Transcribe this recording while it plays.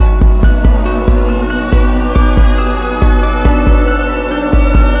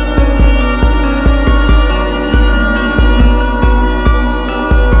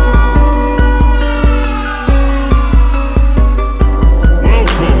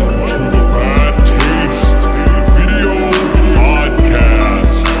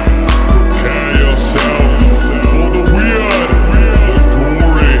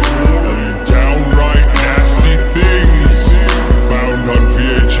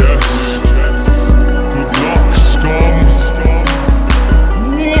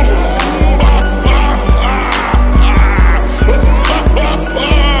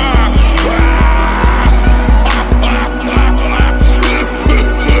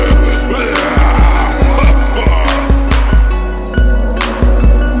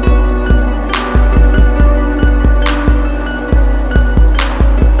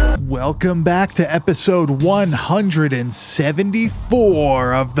Welcome back to episode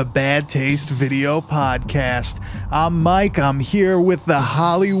 174 of the Bad Taste Video Podcast. I'm Mike. I'm here with the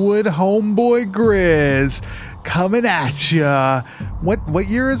Hollywood homeboy Grizz coming at ya. What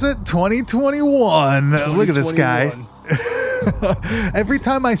year is it? 2021. Look at this guy. Every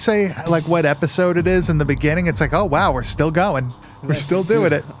time I say like what episode it is in the beginning, it's like, oh wow, we're still going. We're still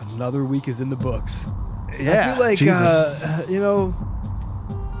doing it. Another week is in the books. Yeah. I feel like,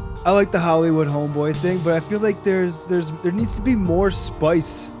 I like the Hollywood homeboy thing, but I feel like there needs to be more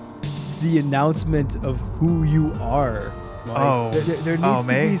spice to the announcement of who you are. Mike. There needs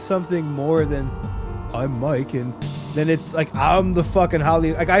to be something more than I'm Mike, and then it's like I'm the fucking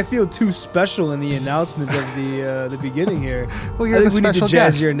Hollywood. Like I feel too special in the announcement of the beginning here. Well, you're the special guest.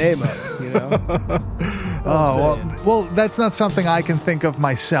 Jazz your name up, you know. Well, that's not something I can think of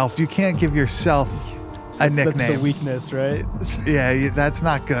myself. You can't give yourself a nickname. That's the weakness, right? Yeah, that's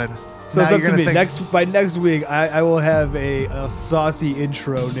not good. So it's up to me. By next week, I will have a saucy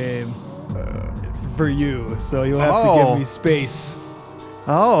intro name for you. So you'll have to give me space.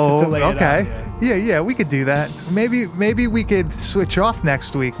 Oh, to lay it okay. out, Yeah, we could do that. Maybe we could switch off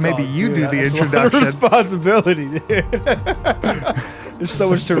next week. Maybe you do the introduction. A lot of responsibility, dude. There's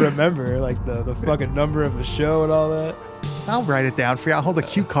so much to remember, like the fucking number of the show and all that. I'll write it down for you. I'll hold a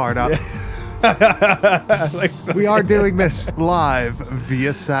cue card up. Yeah. We are doing this live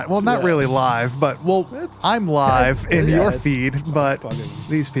via sat. Well, not really live, but I'm live in your feed, but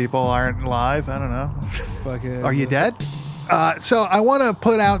these people aren't live. I don't know. Are you dead? So I want to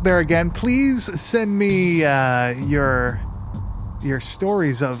put out there again. Please send me your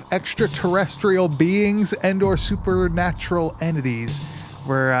stories of extraterrestrial beings and/or supernatural entities.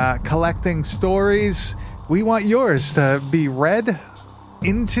 We're collecting stories. We want yours to be read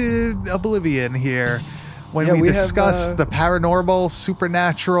into oblivion here when we discuss the paranormal,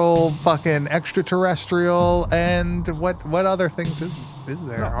 supernatural, fucking extraterrestrial, and what other things is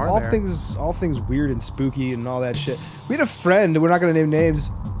there? All things weird and spooky and all that shit. We had a friend, we're not going to name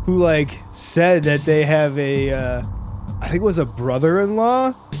names, who like said that they have I think it was a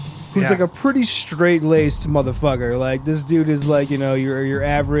brother-in-law who's like a pretty straight-laced motherfucker. Like this dude is like, your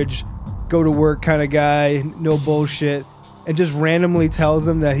average go to work kind of guy, no bullshit. And just randomly tells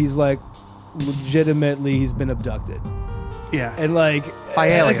him that he's like legitimately he's been abducted. Yeah. And like by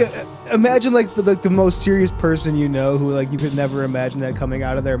aliens. Imagine like the most serious person you know who like you could never imagine that coming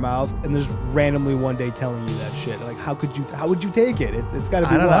out of their mouth and just randomly one day telling you that shit. Like how would you take it? It's got to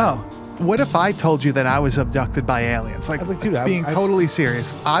be I don't know. What if I told you that I was abducted by aliens? Like being totally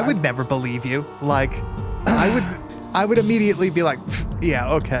serious. I would never believe you. Like I would immediately be like,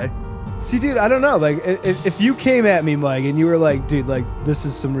 yeah, okay. See, dude, I don't know. Like, if you came at me, Mike, and you were like, dude, like, this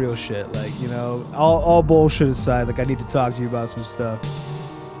is some real shit. Like, all bullshit aside, like, I need to talk to you about some stuff.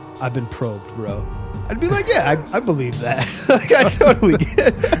 I've been probed, bro. I'd be like, yeah, I believe that. Like, I totally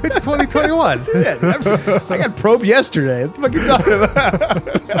get it. It's 2021. Yeah, I got probed yesterday. What the fuck are you talking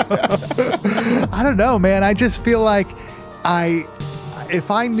about? I don't know, man. I just feel like if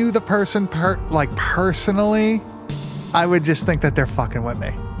I knew the person personally, I would just think that they're fucking with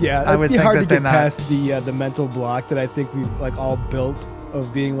me. Yeah, I would be think hard that to get past the mental block that I think we've like all built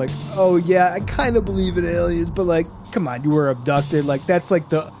of being like, oh yeah, I kind of believe in aliens, but like, come on, you were abducted. Like that's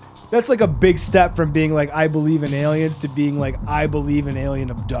like a big step from being like I believe in aliens to being like I believe in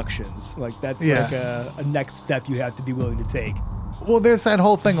alien abductions. Like that's like a next step you have to be willing to take. Well, there's that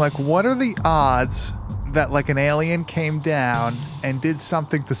whole thing. Like, what are the odds that like an alien came down and did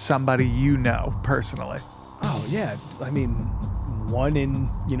something to somebody personally? Oh yeah, I mean, one in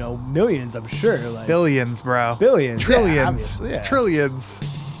millions, I'm sure. Like billions, bro. Billions, trillions, trillions.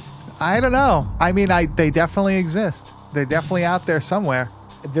 I don't know. I mean, they definitely exist. They're definitely out there somewhere.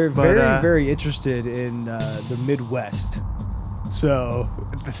 They're very interested in the Midwest. So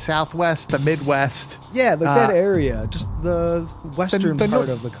the Southwest, the Midwest. Yeah, like that area, just the western part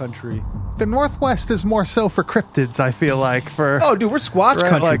of the country. The Northwest is more so for cryptids, I feel like. Oh, dude, we're Squatch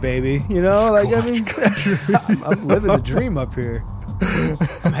country, like, baby. I'm living the dream up here.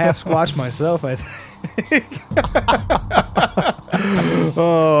 I'm half Squatch myself, I think.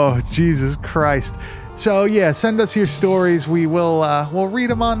 Oh, Jesus Christ. So, yeah, send us your stories. We'll read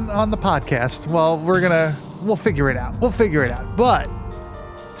them on the podcast. Well, we'll figure it out. But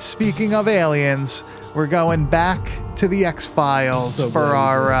speaking of aliens, we're going back to the X-Files for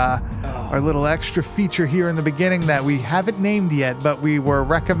our little extra feature here in the beginning that we haven't named yet, but we were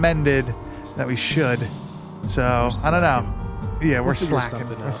recommended that we should. So, I don't know. Yeah, we're slacking.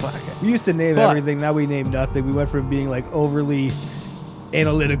 We used to name everything. Now we name nothing. We went from being like overly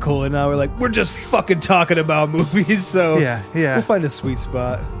analytical, and now we're just fucking talking about movies. So yeah, we'll find a sweet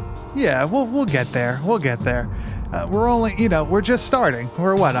spot. Yeah, we'll get there. We'll get there. We're only, we're just starting.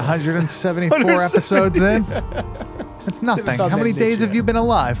 We're what, 174 episodes in? That's nothing. How many days have you been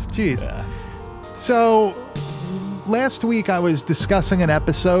alive? Jeez. Yeah. So last week I was discussing an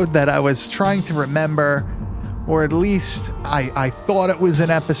episode that I was trying to remember, or at least I thought it was an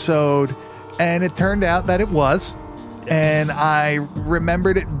episode, and it turned out that it was. And I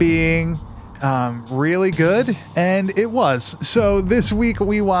remembered it being really good, and it was. So this week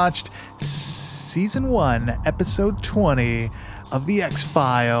we watched Season 1, Episode 20 of The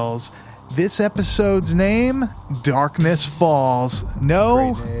X-Files. This episode's name, Darkness Falls.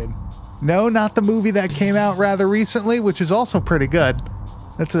 No, not the movie that came out rather recently, which is also pretty good.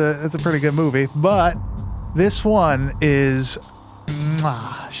 That's a pretty good movie. But this one is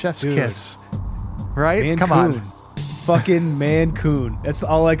chef's kiss. Right? Mancoon. Come on. Fucking Mancoon. That's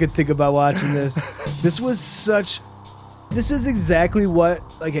all I could think about watching this. This is exactly what,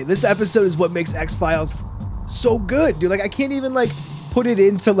 this episode is what makes X-Files so good, dude. I can't even, put it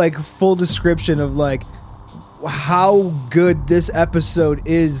into, full description of, how good this episode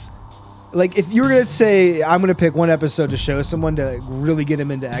is. If you were going to say, I'm going to pick one episode to show someone to really get them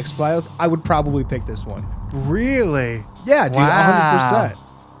into X-Files, I would probably pick this one. Really? Yeah, dude, wow. 100%.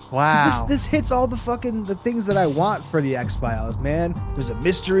 Wow. This hits all the things that I want for the X-Files, man. There's a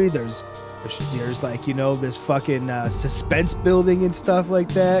mystery, there's this fucking suspense building and stuff like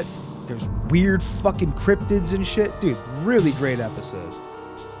that. There's weird fucking cryptids and shit. Dude, really great episode.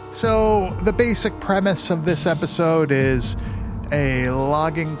 So the basic premise of this episode is a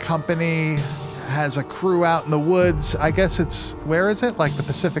logging company has a crew out in the woods. I guess where is it? The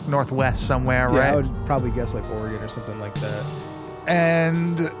Pacific Northwest somewhere, right? Yeah, I would probably guess Oregon or something like that.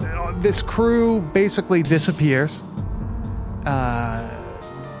 And this crew basically disappears.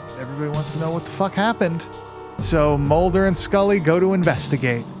 Everybody wants to know what the fuck happened. So Mulder and Scully go to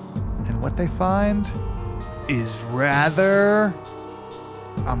investigate. And what they find is rather...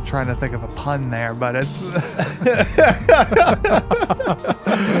 I'm trying to think of a pun there, but it's...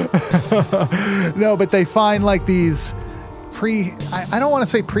 No, but they find these I don't want to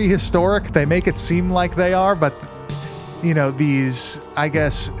say prehistoric. They make it seem like they are, but... these, I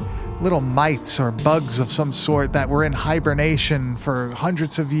guess, little mites or bugs of some sort that were in hibernation for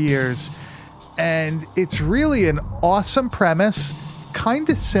hundreds of years. And it's really an awesome premise, kind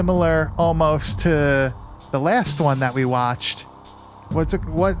of similar almost to the last one that we watched. What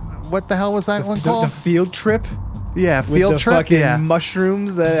the hell was that one called? The Field Trip? Yeah, Field Trip. Fucking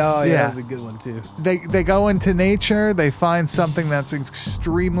mushrooms. That was a good one too. They go into nature. They find something that's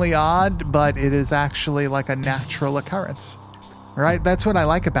extremely odd, but it is actually a natural occurrence. Right? That's what I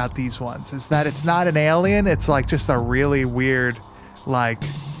like about these ones, is that it's not an alien. It's just a really weird, like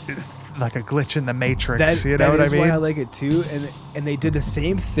a glitch in the Matrix. You know what I mean? That is why I like it too. And they did the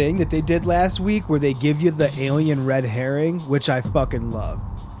same thing that they did last week, where they give you the alien red herring, which I fucking love,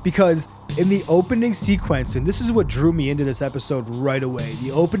 because in the opening sequence, and this is what drew me into this episode right away,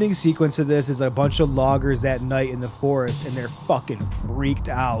 the opening sequence of this is a bunch of loggers at night in the forest, and they're fucking freaked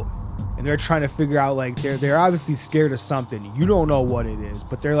out. And they're trying to figure out, they're obviously scared of something. You don't know what it is,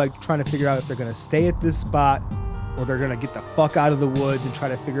 but they're, trying to figure out if they're going to stay at this spot or they're going to get the fuck out of the woods and try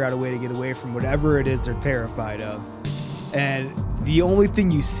to figure out a way to get away from whatever it is they're terrified of. And the only thing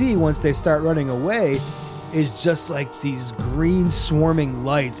you see once they start running away is just these green swarming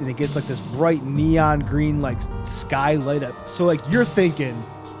lights, and it gets this bright neon green sky light up. So you're thinking,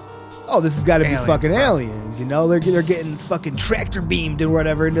 oh, this has got to be fucking aliens, they're getting fucking tractor beamed and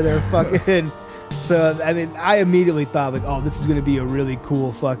whatever into their fucking. So I mean, I immediately thought oh, this is going to be a really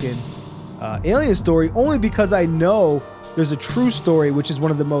cool fucking alien story, only because I know there's a true story, which is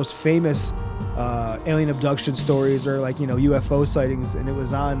one of the most famous alien abduction stories, or UFO sightings, and it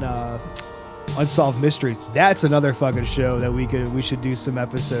was on Unsolved Mysteries. That's another fucking show that we should do some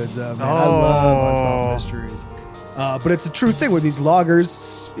episodes of, man. I love Unsolved Mysteries. But it's a true thing where these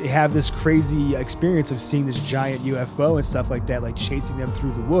loggers have this crazy experience of seeing this giant UFO and stuff like that, chasing them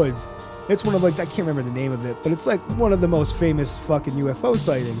through the woods. It's one of I can't remember the name of it, but it's one of the most famous fucking UFO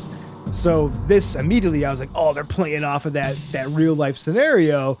sightings. So this immediately, I was oh, they're playing off of that real life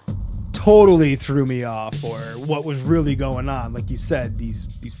scenario. Totally threw me off, or what was really going on. Like you said, these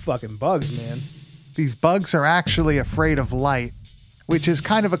fucking bugs, man. These bugs are actually afraid of light, which is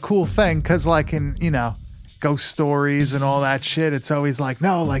kind of a cool thing, because in, ghost stories and all that shit, it's always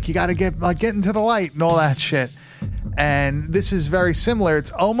no, you got to get into the light and all that shit. And this is very similar.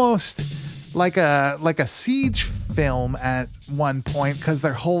 It's almost like a siege film at one point, because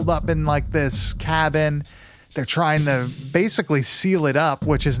they're holed up in this cabin. they're trying to basically seal it up,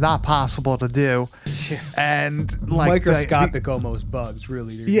 which is not possible to do. Yeah. And like microscopic almost bugs,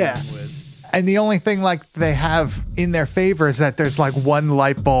 really. They're dealing with. And the only thing like they have in their favor is that there's like one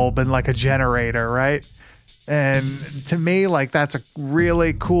light bulb and like a generator, right? And to me, like that's a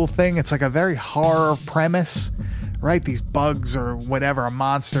really cool thing. It's like a very horror premise, right? These bugs or whatever, a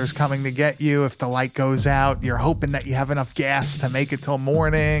monster's coming to get you. If the light goes out, you're hoping that you have enough gas to make it till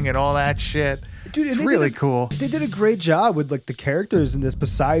morning and all that shit. Dude, it's really cool. They did a great job with like the characters in this.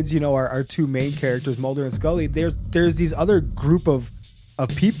 Besides, our two main characters, Mulder and Scully. There's these other group of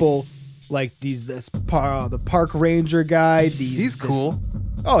people, like the park ranger guy. He's cool.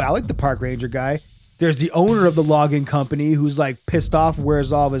 I like the park ranger guy. There's the owner of the logging company who's like pissed off where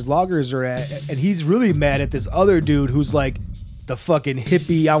all of his loggers are at, and he's really mad at this other dude who's like the fucking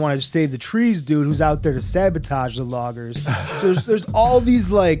hippie, I want to save the trees dude who's out there to sabotage the loggers. There's all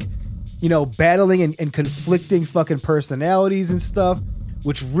these like, battling and conflicting fucking personalities and stuff,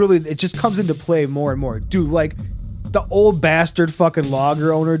 which really, it just comes into play more and more. Dude, like the old bastard fucking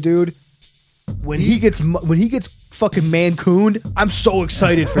logger owner dude, when he gets fucking Mancooned, I'm so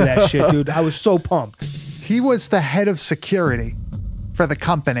excited for that shit, dude. I was so pumped. He was the head of security for the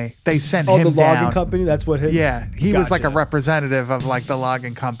company. They sent him the logging down. Company? That's what his... Yeah, he was like a representative of like the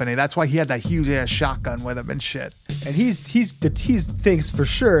logging company. That's why he had that huge ass shotgun with him and shit. And he thinks for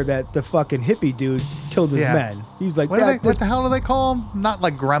sure that the fucking hippie dude killed his men. He's like, what the hell do they call them? Not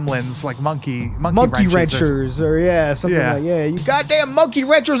like gremlins, like monkey wrenchers or something like you goddamn monkey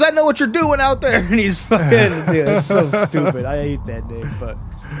wrenchers. I know what you're doing out there. And he's fucking, dude, it's so stupid. I hate that name, but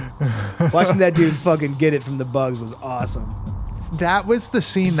watching that dude fucking get it from the bugs was awesome. That was the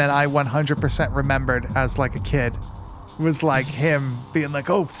scene that I 100% remembered as like a kid. It was like him being like,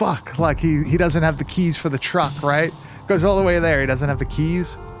 oh fuck, like he doesn't have the keys for the truck, right? Goes all the way there, he doesn't have the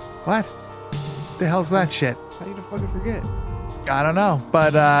keys. What the hell's that shit? How you fucking forget? I don't know,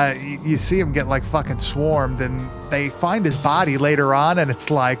 but you see him get like fucking swarmed, and they find his body later on, and it's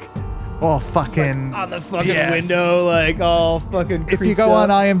like all fucking like on the fucking window, like all fucking. If you go on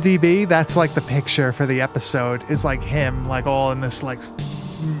IMDb, that's like the picture for the episode is like him, like all in this like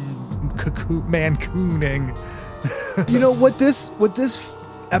mancooning. What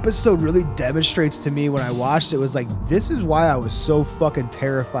this episode really demonstrates to me when I watched it was like, this is why I was so fucking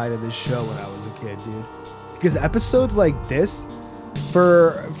terrified of this show when I was a kid, dude. Because episodes like this,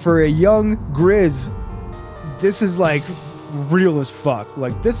 for a young Grizz, this is like real as fuck.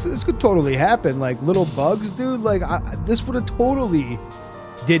 Like this could totally happen. Like little bugs, dude. Like this would have totally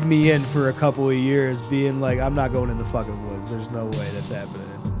did me in for a couple of years, being like, I'm not going in the fucking woods. There's no way that's happening.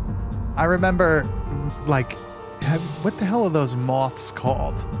 I remember, like, what the hell are those moths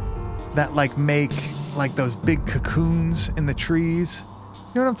called? That like make like those big cocoons in the trees.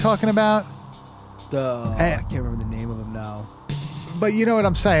 You know what I'm talking about? I can't remember the name of them now. But you know what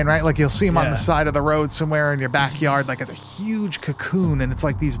I'm saying, right? Like you'll see them on the side of the road somewhere in your backyard. Like it's a huge cocoon, and it's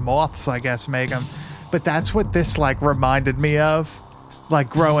like these moths, I guess, make them. But that's what this like reminded me of. Like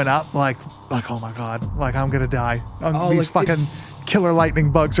growing up, like oh my god, like I'm gonna die. These fucking killer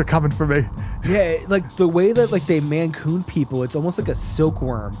lightning bugs are coming for me. Yeah, like the way that like they mancoon people, it's almost like a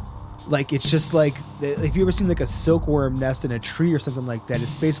silkworm. Like it's just like, if you ever seen like a silkworm nest in a tree or something like that,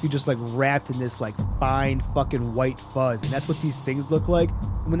 it's basically just like wrapped in this like fine fucking white fuzz, and that's what these things look like.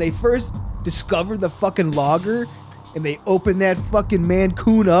 When they first discovered the fucking logger, and they opened that fucking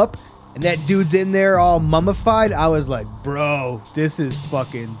mancoon up, and that dude's in there all mummified, I was like, bro, this is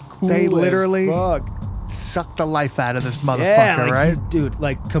fucking cool. They literally as fuck. Sucked the life out of this motherfucker, like, right? Dude,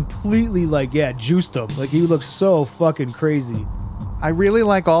 like completely like, juiced him. Like he looks so fucking crazy. I really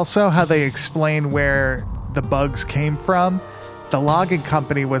like also how they explain where the bugs came from. The logging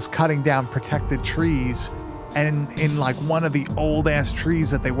company was cutting down protected trees, and in like one of the old ass trees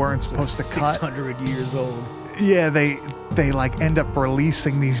that they weren't supposed to cut. 600 years old. Yeah, they like end up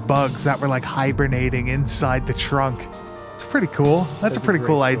releasing these bugs that were like hibernating inside the trunk. It's pretty cool. That's a pretty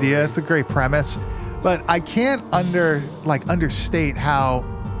cool idea. It's a great premise. But I can't understate how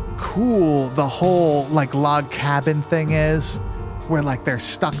cool the whole like log cabin thing is, where like they're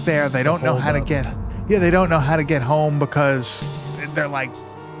stuck there. They don't know how to get. Yeah, they don't know how to get home because they're like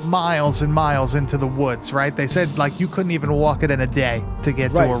miles and miles into the woods, right? They said like you couldn't even walk it in a day to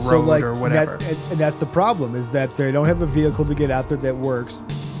get to a road or whatever. And that's the problem, is that they don't have a vehicle to get out there that works,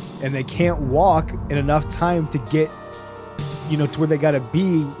 and they can't walk in enough time to get, to where they gotta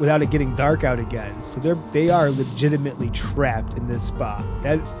be without it getting dark out again. So they are legitimately trapped in this spot.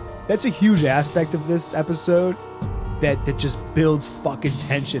 That's a huge aspect of this episode that just builds fucking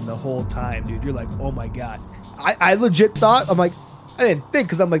tension the whole time, dude. You're like, oh my god. I legit thought, I'm like, I didn't think,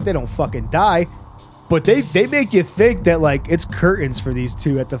 because I'm like, they don't fucking die. But they make you think that, like, it's curtains for these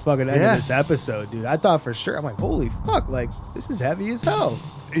two at the fucking end of this episode, dude. I thought for sure. I'm like, holy fuck, like, this is heavy as hell.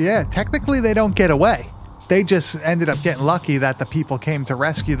 Yeah, technically they don't get away. They just ended up getting lucky that the people came to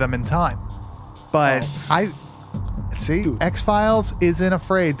rescue them in time. But X-Files isn't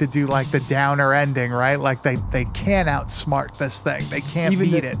afraid to do, like, the downer ending, right? Like, they can't outsmart this thing. They can't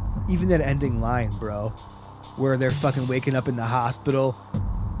beat it. Even that ending line, bro, where they're fucking waking up in the hospital.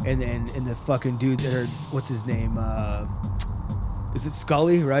 And the fucking dude, what's his name? Is it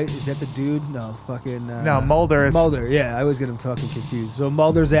Scully, right? Is that the dude? No, fucking... no, Mulder. Mulder, yeah. I was getting fucking confused. So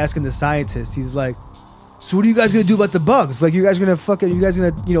Mulder's asking the scientist, he's like, so what are you guys going to do about the bugs? Like, you guys going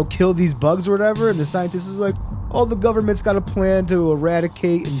to kill these bugs or whatever? And the scientist is like, oh, the government's got a plan to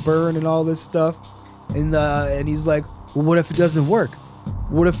eradicate and burn and all this stuff. And he's like, well, what if it doesn't work?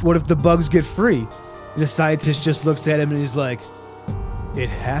 What if the bugs get free? And the scientist just looks at him and he's like, it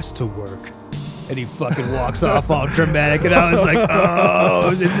has to work. And he fucking walks off all dramatic. And I was like,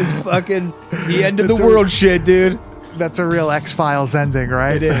 oh, this is fucking the end of the world shit, dude. That's a real X-Files ending,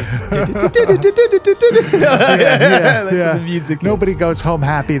 right? It is. Yeah. The music Nobody goes home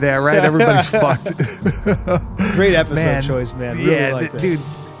happy there, right? Everybody's fucked. Great episode choice, man. Really like that. Dude.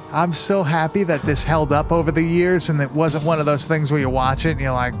 I'm so happy that this held up over the years and it wasn't one of those things where you watch it and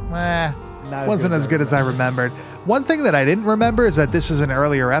you're like, wasn't as good as I remembered. One thing that I didn't remember is that this is an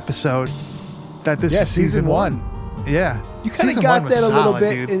earlier episode. That this is season one. Yeah. You kind of got that a little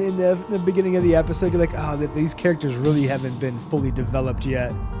bit in the beginning of the episode. You're like, oh, these characters really haven't been fully developed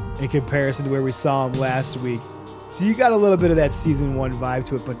yet in comparison to where we saw them last week. So you got a little bit of that season one vibe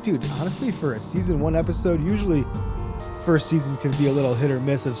to it. But dude, honestly, for a season one episode, usually first seasons can be a little hit or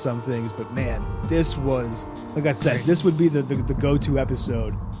miss of some things. But man, this was, like I said, this would be the go-to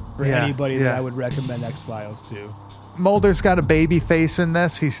episode for anybody that I would recommend X-Files to. Mulder's got a baby face in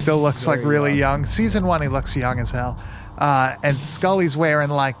this. He still looks like really young. Season one, he looks young as hell. And Scully's wearing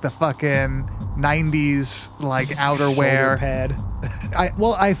like the fucking 90s like outerwear. Shoulder pad.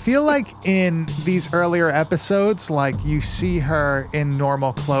 I feel like in these earlier episodes, like you see her in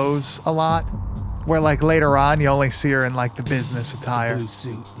normal clothes a lot. Where like later on you only see her in like the business attire. Blue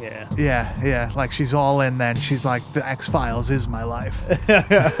suit, yeah. Yeah. Like she's all in then. She's like, the X-Files is my life.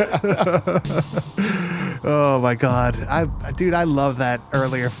 Oh my God. I love that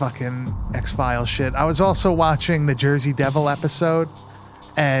earlier fucking X-Files shit. I was also watching the Jersey Devil episode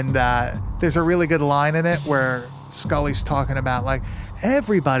and there's a really good line in it where Scully's talking about like,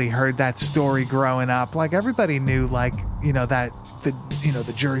 everybody heard that story growing up. Like everybody knew like,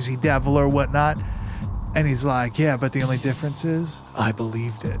 the Jersey Devil or whatnot. And he's like, yeah, but the only difference is I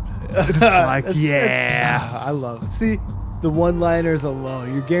believed it. It's like, I love it. See, the one-liners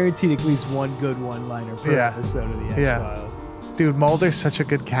alone, you're guaranteed at least one good one-liner per episode of the X-Files. Dude, Mulder's such a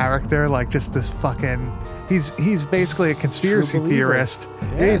good character. Like, just this fucking... He's basically a conspiracy theorist.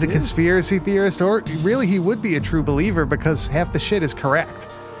 Yeah, he's a conspiracy theorist. Or really, he would be a true believer because half the shit is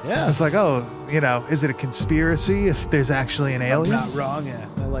correct. Yeah. It's like, is it a conspiracy if there's actually an alien? I'm not wrong, yeah.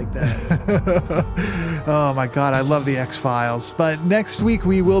 I like that. Oh my God, I love the X-Files. But next week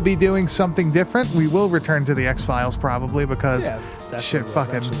we will be doing something different. We will return to the X-Files probably because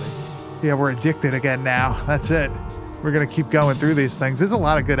we're addicted again now. That's it. We're going to keep going through these things. There's a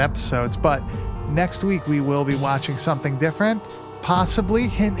lot of good episodes, but next week we will be watching something different. Possibly,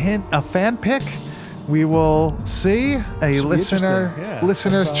 hint, hint, a fan pick. We will see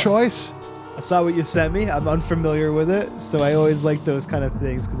listener's choice. I saw what you sent me. I'm unfamiliar with it, so I always like those kind of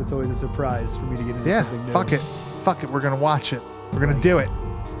things because it's always a surprise for me to get into something new. Fuck it. We're going to watch it. We're going to do it.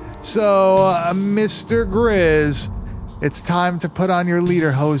 So, Mr. Grizz, it's time to put on your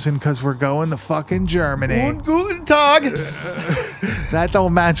lederhosen because we're going to fucking Germany. Und guten Tag. That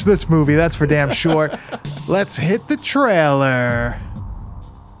don't match this movie, that's for damn sure. Let's hit the trailer.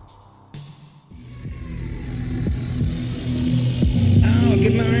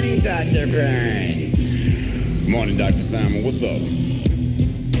 Good morning, Dr. Burns. Morning, Dr. Simon. What's up?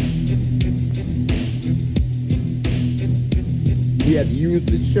 You have used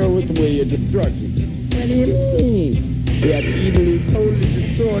the show as a way of destruction. What do you mean? You have easily totally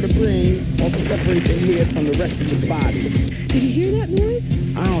destroy the brain or separate the head from the rest of the body. Did you hear that noise?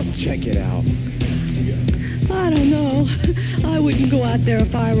 I'll check it out. I don't know. I wouldn't go out there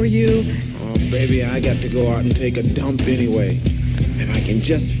if I were you. Oh, baby, I got to go out and take a dump anyway. If I can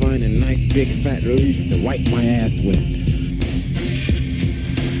just find a nice big fat leaf to wipe my ass with.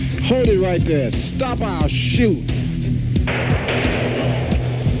 Hold it right there. Stop, I'll shoot.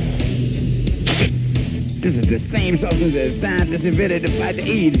 This is the same substance that scientists invented to fight the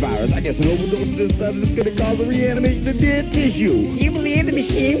AIDS virus. I guess an overdose of this stuff is going to cause a reanimation of dead tissue. You believe the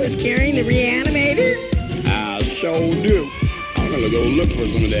machine was carrying the reanimator? you. I'm gonna go look for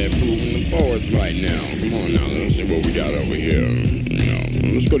some of that food in the forest right now. Come on now, let's see what we got over here.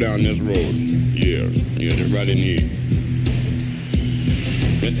 Let's go down this road. Yeah, just right in here.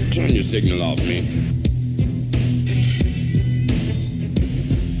 Let's turn your signal off, man.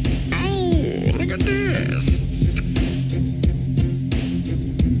 Oh, look at this.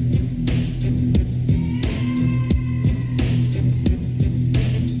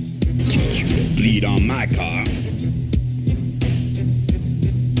 Bleed on my car. So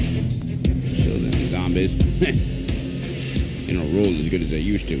them zombies, they don't roll as good as they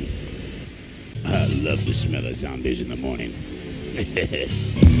used to. I love the smell of zombies in the morning.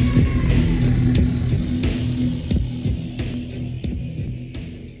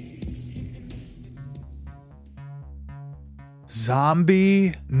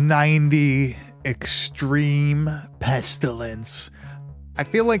 Zombie 90 Extreme Pestilence. I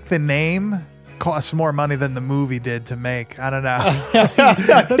feel like the name costs more money than the movie did to make. I don't know.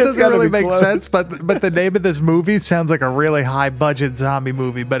 That doesn't really make sense, but the name of this movie sounds like a really high budget zombie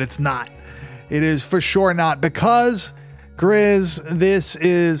movie, but it's not. It is for sure not, because Grizz, this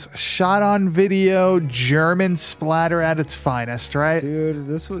is shot on video German splatter at its finest, right? Dude,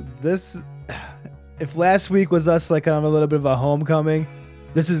 this if last week was us like on a little bit of a homecoming,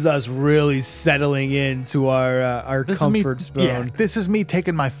 this is us really settling into our comfort zone. Yeah, this is me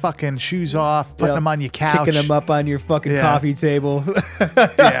taking my fucking shoes off, putting them on your couch, picking them up on your fucking coffee table.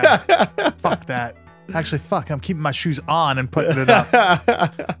 Yeah, fuck that. Actually, fuck, I'm keeping my shoes on and putting it up.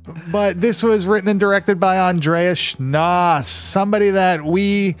 But this was written and directed by Andreas Schnaas, somebody that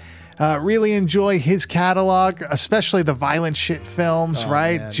we really enjoy his catalog, especially the violent shit films,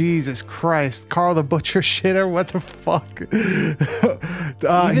 right? Man. Jesus Christ. Carl the Butcher Shitter, what the fuck?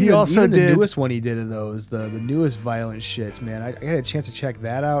 He also did the newest one he did of those, the newest violent shits, man. I had a chance to check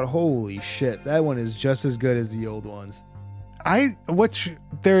that out. Holy shit, that one is just as good as the old ones.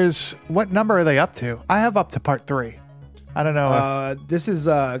 What number are they up to? I have up to part 3. I don't know. This is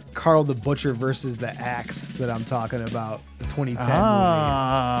Carl the Butcher versus the Axe that I'm talking about. The 2010 movie.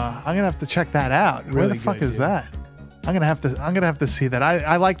 I'm gonna have to check that out. Really, where the fuck is that? I'm gonna have to see that.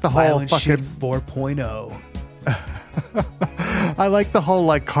 I like the Violent whole fucking shit 4.0. I like the whole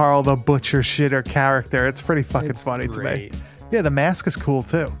like Carl the Butcher Shitter character. It's pretty fucking funny great. to me. Yeah, the mask is cool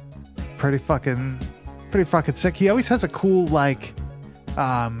too. Pretty fucking sick. He always has a cool like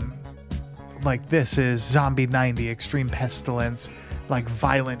this is Zombie 90 Extreme Pestilence, like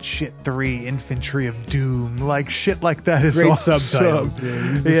Violent Shit 3 Infantry of Doom, like shit like that is great awesome. Subtitles,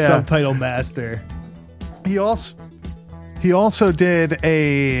 dude. He's the subtitle master. He also did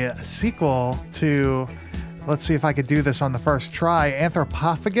a sequel to, let's see if I could do this on the first try,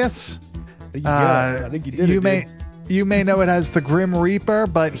 Anthropophagus. I think you did. You may know it as the Grim Reaper,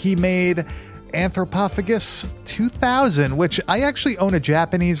 but he made Anthropophagus 2000, which I actually own a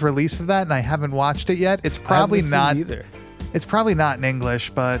Japanese release of that, and I haven't watched it yet. It's probably not either. It's probably not in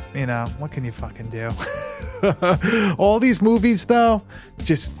English, but you know, what can you fucking do? All these movies, though,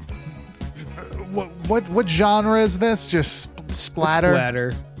 just what genre is this? Just splatter?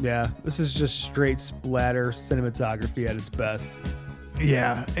 Splatter. Yeah, this is just straight splatter cinematography at its best.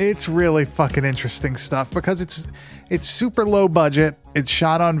 Yeah, it's really fucking interesting stuff because it's super low budget. It's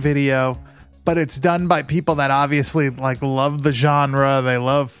shot on video, but it's done by people that obviously like love the genre. They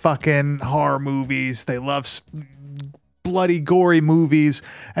love fucking horror movies. They love bloody, gory movies.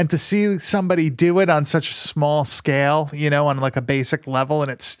 And to see somebody do it on such a small scale, you know, on like a basic level,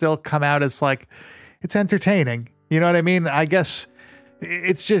 and it still come out as like, it's entertaining. You know what I mean? I guess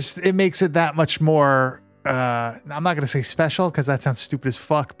it's just, it makes it that much more, I'm not going to say special because that sounds stupid as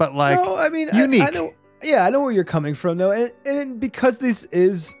fuck, but like, no, I mean, unique. I know, yeah, I know where you're coming from though. And because this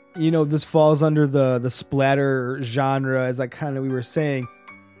is, you know, this falls under the splatter genre, as like kind of we were saying,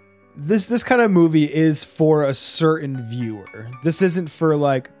 this kind of movie is for a certain viewer. This isn't for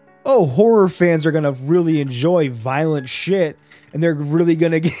like, oh, horror fans are going to really enjoy violent shit and they're really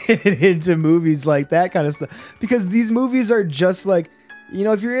going to get into movies like that kind of stuff. Because these movies are just like, you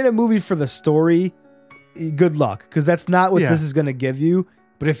know, if you're in a movie for the story, good luck, because that's not what this is going to give you.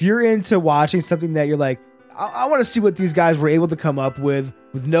 But if you're into watching something that you're like, I want to see what these guys were able to come up with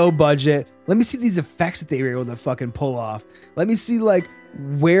no budget. Let me see these effects that they were able to fucking pull off. Let me see like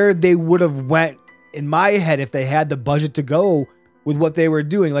where they would have went in my head if they had the budget to go with what they were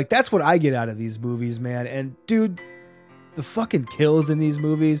doing. Like, that's what I get out of these movies, man. And dude, the fucking kills in these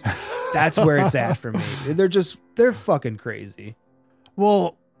movies, that's where it's at for me. They're fucking crazy.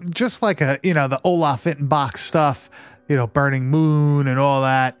 Well, just like the Olaf Ittenbach stuff, Burning Moon and all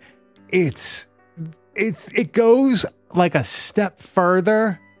that, it goes like a step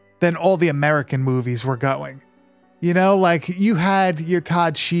further than all the American movies were going. You know, like you had your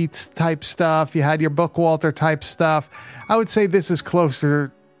Todd Sheets type stuff, you had your Bookwalter type stuff. I would say this is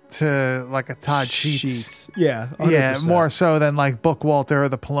closer to like a Todd Sheets. Yeah. 100%. Yeah, more so than like Bookwalter or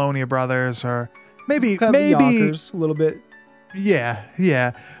the Polonia Brothers, or maybe Yonkers, a little bit.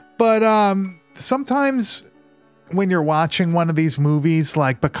 Yeah. But sometimes when you're watching one of these movies,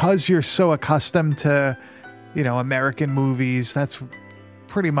 like because you're so accustomed to, you know, American movies, that's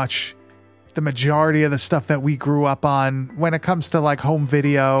pretty much the majority of the stuff that we grew up on when it comes to like home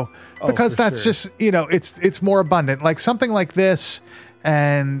video, because that's just, you know, it's more abundant. Like something like this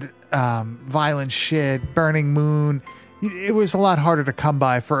and Violent Shit, Burning Moon, it was a lot harder to come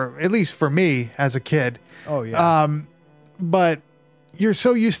by, for at least for me as a kid. Oh yeah. But you're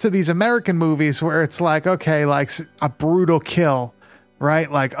so used to these American movies where it's like, okay, like a brutal kill, right?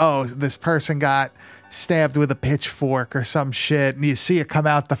 Like, oh, this person got stabbed with a pitchfork or some shit, and you see it come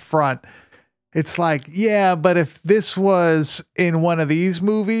out the front. It's like, yeah, but if this was in one of these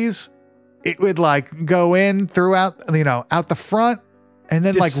movies, it would like go in throughout, you know, out the front, and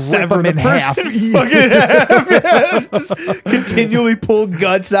then like rip them in half. Just continually pull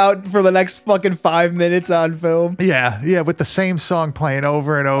guts out for the next fucking 5 minutes on film. Yeah, with the same song playing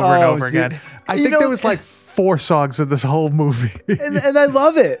over and over and over again. I think there was like 4 songs in this whole movie. and I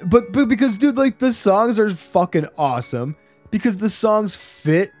love it. But because, dude, like the songs are fucking awesome because the songs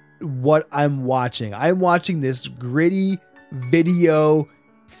fit what I'm watching. I'm watching this gritty video,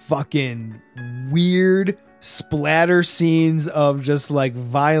 fucking weird splatter scenes of just like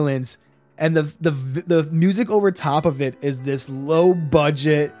violence, and the music over top of it is this low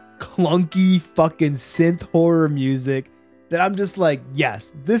budget, clunky fucking synth horror music that I'm just like,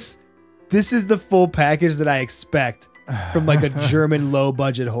 yes, this is the full package that I expect from like a German low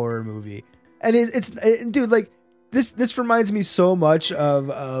budget horror movie. And it's dude, like this reminds me so much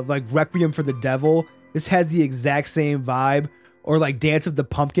of like Requiem for the Devil. This has the exact same vibe, or like Dance of the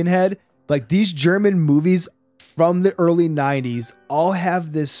Pumpkinhead. Like these German movies from the early 90s all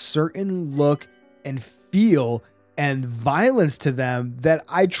have this certain look and feel and violence to them that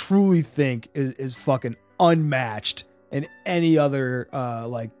I truly think is fucking unmatched in any other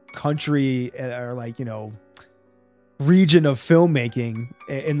like country or like, you know, region of filmmaking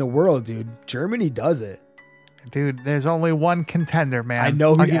in the world, dude. Germany does it. Dude, there's only one contender, man. I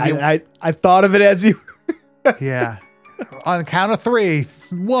know. I thought of it as you. Yeah. On the count of 3.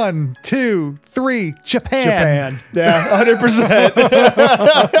 1, 2, 3. Japan. Yeah, 100%.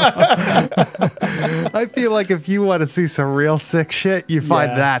 I feel like if you want to see some real sick shit, you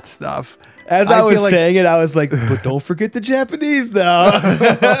find that stuff. As I was saying it, I was like, but don't forget the Japanese, though.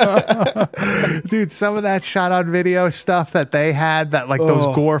 Dude, some of that shot on video stuff that they had, that like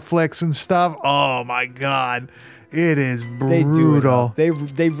those gore flicks and stuff. Oh my God. It is brutal. They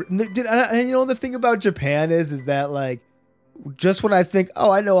did. And you know, the thing about Japan is that like, just when I think,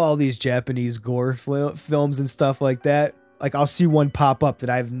 oh, I know all these Japanese gore films and stuff like that, like I'll see one pop up that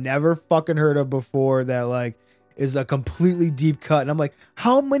I've never fucking heard of before that like is a completely deep cut. And I'm like,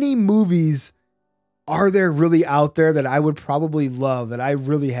 how many movies are there really out there that I would probably love that I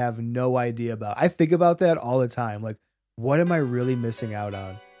really have no idea about? I think about that all the time. Like, what am I really missing out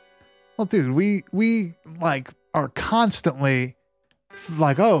on? Well, dude, we like are constantly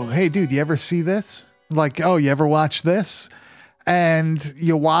like, oh, hey, dude, you ever see this? Like, oh, you ever watch this? And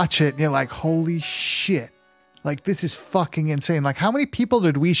you watch it and you're like, holy shit. Like, this is fucking insane. Like, how many people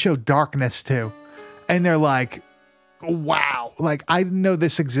did we show Darkness to? And they're like, wow. Like, I didn't know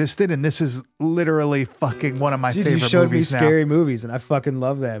this existed, and this is literally fucking one of my favorite movies now. You showed me Scary Movies, and I fucking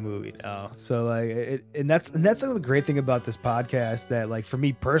love that movie now. So, like, and that's the great thing about this podcast that, like, for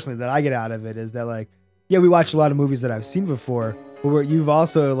me personally, that I get out of it is that, like, yeah, we watch a lot of movies that I've seen before, but you've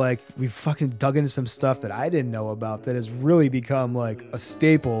also, like, we've fucking dug into some stuff that I didn't know about that has really become, like, a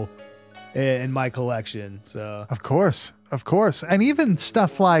staple in my collection. So, Of course. And even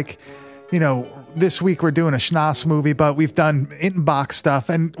stuff like, you know, this week we're doing a Schnoss movie, but we've done Inbox stuff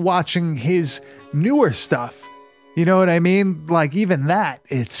and watching his newer stuff. You know what I mean? Like, even that,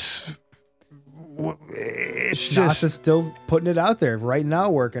 it's Schnoss just is still putting it out there right now,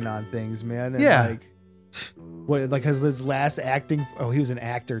 working on things, man. And yeah. Like, what, like his last acting? Oh, he was an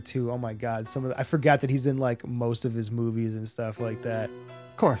actor too. Oh my God, I forgot that he's in like most of his movies and stuff like that.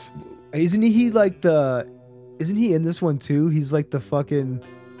 Of course, isn't he in this one too? He's like the fucking.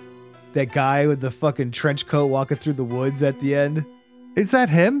 That guy with the fucking trench coat walking through the woods at the end. Is that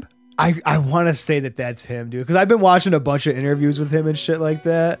him? I want to say that that's him, dude. Because I've been watching a bunch of interviews with him and shit like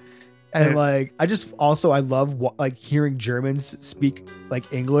that. And like, I love like hearing Germans speak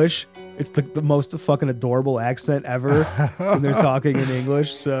like English. It's the most fucking adorable accent ever when they're talking in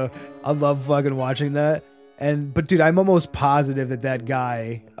English. So I love fucking watching that. But dude, I'm almost positive that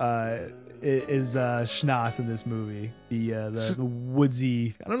guy is Schnoss in this movie. The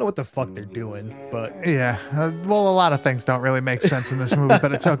woodsy. I don't know what the fuck they're doing, but yeah. Well, a lot of things don't really make sense in this movie,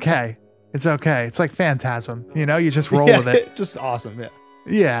 but it's okay. It's okay. It's like Phantasm. You know, you just roll with it. Just awesome. Yeah.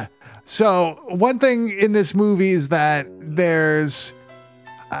 Yeah. So one thing in this movie is that there's,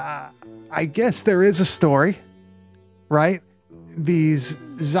 I guess there is a story, right? These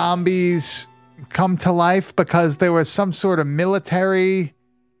zombies come to life because there was some sort of military,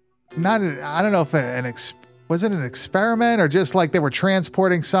 I don't know if was it an experiment or just like they were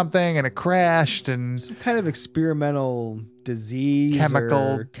transporting something and it crashed and some kind of experimental disease,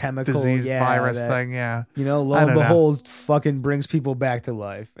 chemical disease, virus thing. Yeah. You know, lo and behold, fucking brings people back to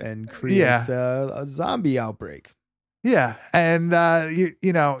life and creates a zombie outbreak. Yeah. And,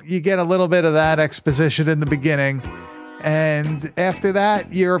 you get a little bit of that exposition in the beginning. And after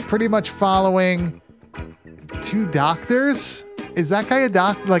that, you're pretty much following two doctors. Is that guy a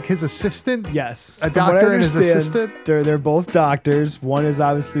doctor, like his assistant? Yes. A doctor and his assistant? They're both doctors. One is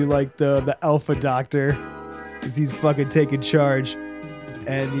obviously like the alpha doctor, because he's fucking taking charge.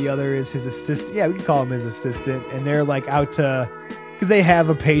 And the other is his assistant. Yeah, we can call him his assistant. And they're like out to, because they have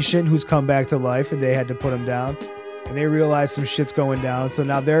a patient who's come back to life and they had to put him down. And they realize some shit's going down. So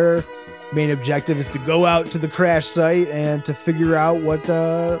now their main objective is to go out to the crash site and to figure out what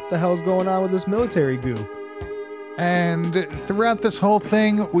the hell's going on with this military goo. And throughout this whole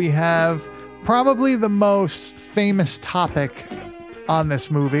thing, we have probably the most famous topic on this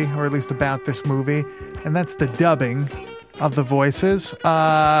movie, or at least about this movie, and that's the dubbing of the voices.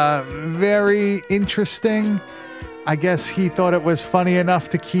 Very interesting. I guess he thought it was funny enough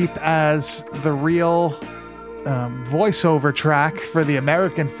to keep as the real voiceover track for the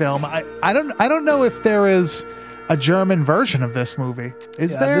American film. I don't know if there is a German version of this movie.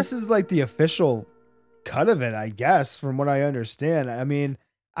 Is there? This is like the official cut of it, I guess, from what I understand. I mean,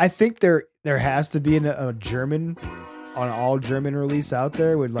 I think there has to be a German, on all German release out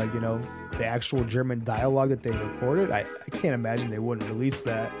there with, like, you know, the actual German dialogue that they recorded. I can't imagine they wouldn't release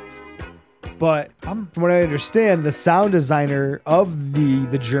that. But from what I understand, the sound designer of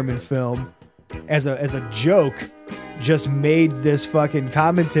the German film, as a joke, just made this fucking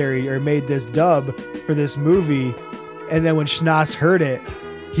commentary or made this dub for this movie. And then when Schnoss heard it,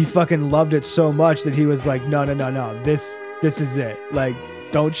 he fucking loved it so much that he was like, no, this is it. Like,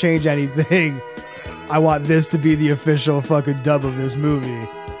 don't change anything. I want this to be the official fucking dub of this movie.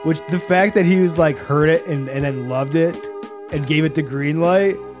 Which, the fact that he was like, heard it and then loved it and gave it the green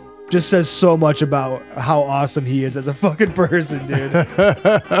light just says so much about how awesome he is as a fucking person, dude.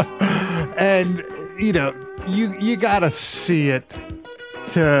 And, you know, you gotta see it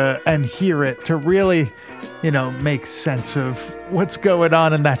and hear it to really, you know, make sense of what's going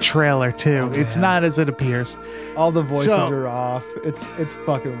on in that trailer too. Oh, it's not as it appears. All the voices are off. It's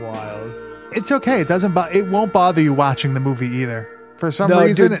fucking wild. It's okay. It won't bother you watching the movie either. For some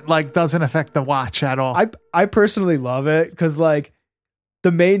reason, dude, it like doesn't affect the watch at all. I personally love it because, like,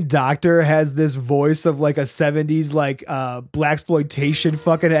 the main doctor has this voice of like a 70s like blaxploitation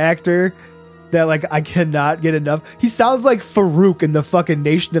fucking actor that, like, I cannot get enough. He sounds like Farouk in the fucking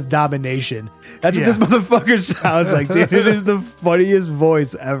Nation of Domination. That's what this motherfucker sounds like, dude. It is the funniest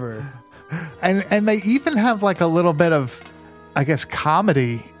voice ever. And they even have like a little bit of, I guess,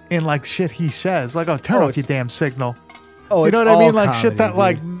 comedy in like shit he says. Like, turn off your damn signal. Oh, you know what I mean? Like comedy, shit that dude,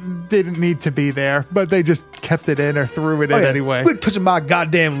 like didn't need to be there, but they just kept it in or threw it in anyway. Quit touching my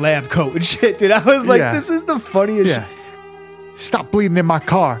goddamn lab coat and shit, dude. I was like, this is the funniest shit. Stop bleeding in my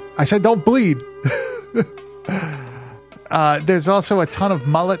car. I said, don't bleed. There's also a ton of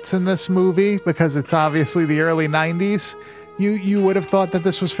mullets in this movie because it's obviously the early 90s. You would have thought that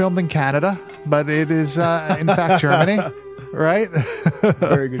this was filmed in Canada, but it is in fact Germany, right?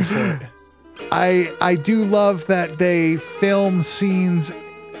 Very good point. I do love that they film scenes,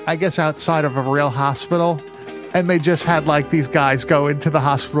 I guess, outside of a real hospital. And they just had like these guys go into the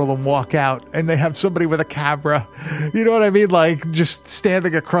hospital and walk out, and they have somebody with a camera. You know what I mean? Like just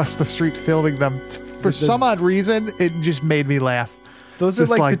standing across the street filming them. For some odd reason, it just made me laugh. Those are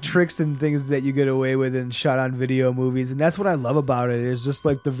like the tricks and things that you get away with in shot on video movies. And that's what I love about it. Is just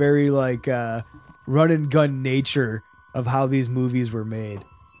like the very like run and gun nature of how these movies were made.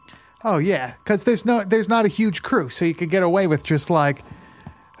 Oh yeah. Cause there's not a huge crew. So you could get away with just like,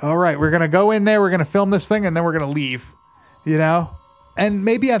 all right, we're going to go in there, we're going to film this thing, and then we're going to leave, you know? And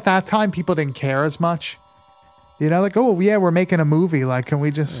maybe at that time, people didn't care as much. You know, like, oh, yeah, we're making a movie. Like, can we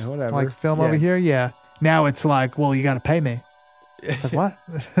just like film over here? Yeah. Now it's like, well, you got to pay me. It's like, what?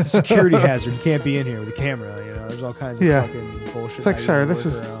 It's a security hazard. You can't be in here with a camera. You know, there's all kinds of fucking bullshit. It's like, sir,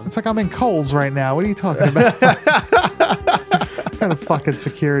 it's like I'm in Kohl's right now. What are you talking about? What kind of fucking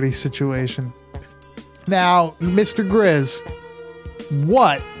security situation? Now, Mr. Grizz,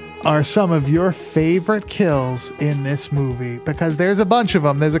 what are some of your favorite kills in this movie? Because there's a bunch of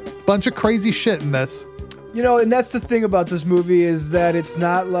them. There's a bunch of crazy shit in this. You know, and that's the thing about this movie is that it's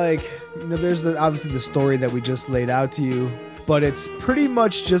not like, you know, there's obviously the story that we just laid out to you, but it's pretty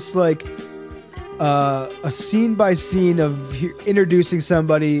much just like a scene by scene of introducing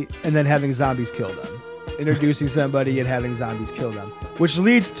somebody and then having zombies kill them. Introducing somebody and having zombies kill them, which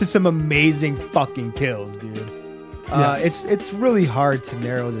leads to some amazing fucking kills, dude. Yes. It's really hard to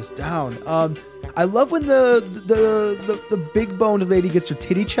narrow this down. I love when the big boned lady gets her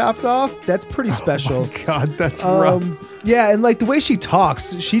titty chopped off. That's pretty special. Oh my God, that's rough. Yeah, and like the way she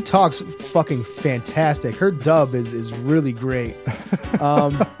talks fucking fantastic. Her dub is really great.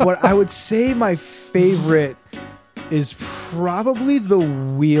 What I would say my favorite is probably the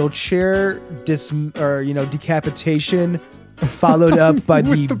wheelchair decapitation, followed up by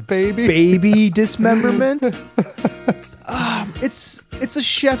the baby dismemberment. It's a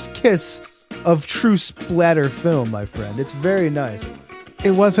chef's kiss of true splatter film, my friend. It's very nice.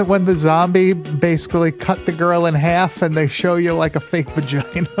 It wasn't when the zombie basically cut the girl in half and they show you like a fake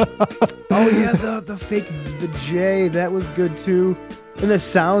vagina. Oh yeah, the fake vajay, that was good too. And the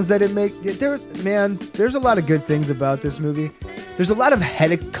sounds that it makes. There's a lot of good things about this movie. There's a lot of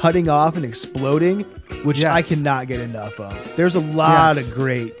head cutting off and exploding, which I cannot get enough of. There's a lot of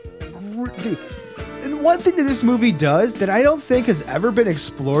great. Dude, and one thing that this movie does that I don't think has ever been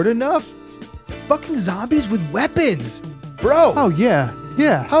explored enough, fucking zombies with weapons. Bro. Oh, yeah.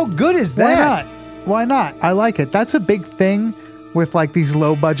 Yeah. How good is that? Why not? I like it. That's a big thing with like these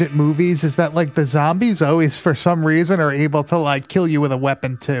low budget movies is that like the zombies always for some reason are able to like kill you with a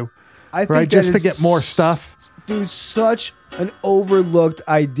weapon too. I think just to get more stuff. Dude, such an overlooked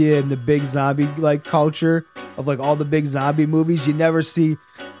idea in the big zombie like culture of like all the big zombie movies. You never see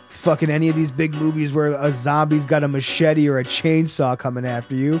fucking any of these big movies where a zombie's got a machete or a chainsaw coming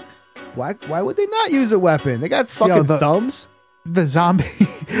after you. Why would they not use a weapon? They got fucking thumbs. The zombie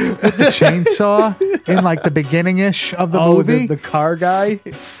with the chainsaw in like the beginning-ish of the movie. The car guy.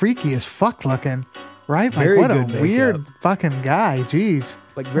 Freaky as fuck looking. Right? Very like what a good weird makeup. fucking guy. Jeez.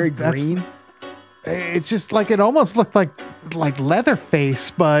 Like very green. It's just like it almost looked like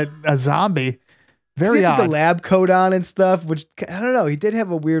Leatherface, but a zombie. Very odd. The lab coat on and stuff, which I don't know. He did have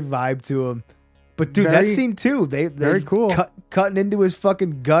a weird vibe to him. But dude, that scene too. They very cool. Cutting into his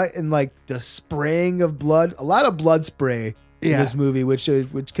fucking gut and like the spraying of blood. A lot of blood spray in this movie, which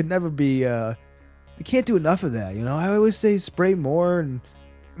could never be. You can't do enough of that. You know, I always say spray more, and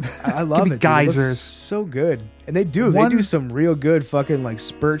I love it. Geysers, it so good, and they do some real good fucking like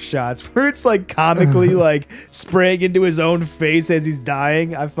spurt shots where it's like comically like spraying into his own face as he's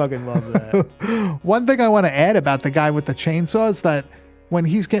dying. I fucking love that. One thing I want to add about the guy with the chainsaw is that when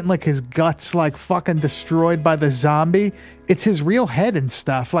he's getting like his guts like fucking destroyed by the zombie, it's his real head and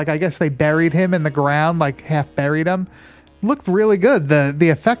stuff. Like I guess they buried him in the ground, like half buried him. Looked really good. The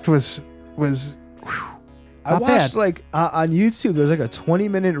effect was I watched like on YouTube. There's like a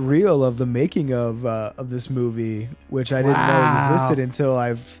 20-minute reel of the making of this movie, which I didn't know existed until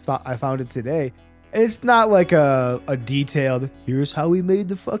I found it today. And it's not like a detailed, here's how we made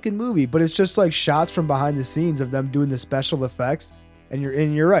the fucking movie, but it's just like shots from behind the scenes of them doing the special effects. And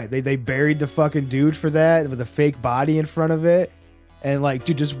you're right. They buried the fucking dude for that with a fake body in front of it. And like,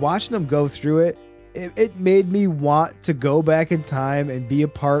 dude, just watching them go through it, it made me want to go back in time and be a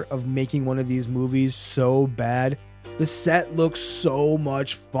part of making one of these movies so bad. The set looks so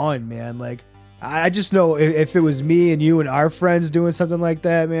much fun, man. Like, I just know if it was me and you and our friends doing something like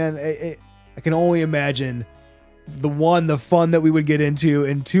that, man, I can only imagine the fun that we would get into,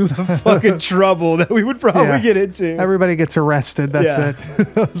 and two, the fucking trouble that we would probably get into. Everybody gets arrested. That's it.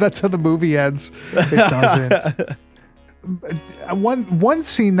 That's how the movie ends. It doesn't. One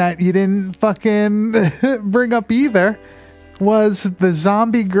scene that you didn't fucking bring up either was the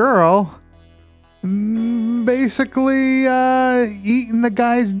zombie girl basically eating the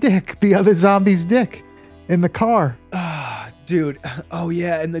guy's dick, the other zombie's dick in the car. Dude. Oh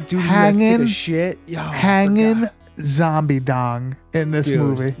yeah, and the dude has to take a shit. Hanging zombie dong in this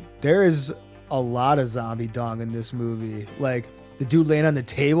movie. There is a lot of zombie dong in this movie. Like the dude laying on the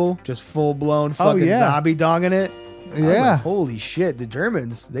table, just full blown fucking zombie dong in it. Yeah. Like, holy shit, the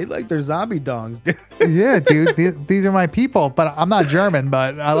Germans, they like their zombie dongs. Yeah, dude. These are my people, but I'm not German,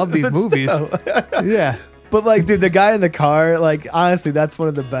 but I love these movies. Yeah. But like, dude, the guy in the car, like, honestly, that's one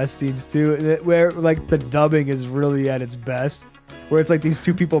of the best scenes too, where like the dubbing is really at its best. where it's like these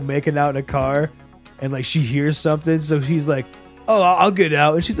two people making out in a car, and like she hears something, so he's like, "Oh, I'll get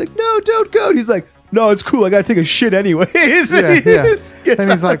out," and she's like, "No, don't go." And he's like, "No, it's cool. I gotta take a shit anyways." And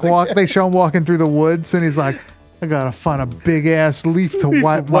he's like, They show him walking through the woods, and he's like, "I gotta find a big ass leaf to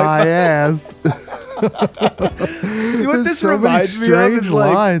wipe my ass." What this so many reminds me of is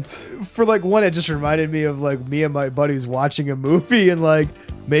like, lines. for like one, it just reminded me of like me and my buddies watching a movie and like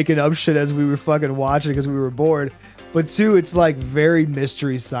making up shit as we were fucking watching because we were bored. But two, it's like very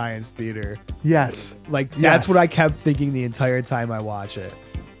Mystery Science Theater. Yes. Like that's what I kept thinking the entire time I watch it.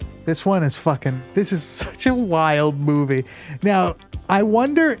 This is such a wild movie. Now, I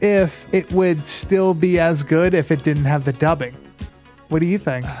wonder if it would still be as good if it didn't have the dubbing. What do you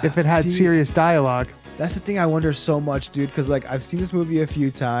think? If it had serious dialogue? That's the thing I wonder so much, dude, because like I've seen this movie a few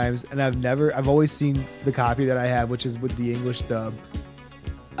times and I've always seen the copy that I have, which is with the English dub.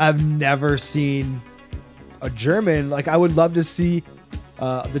 I've never seen a German. Like I would love to see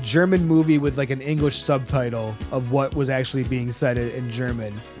the German movie with like an English subtitle of what was actually being said in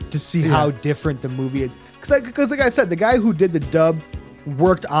German to see how different the movie is. Because like I said, the guy who did the dub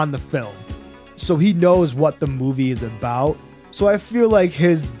worked on the film, so he knows what the movie is about. So I feel like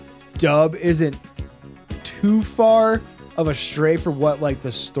his dub isn't too far of a stray for what like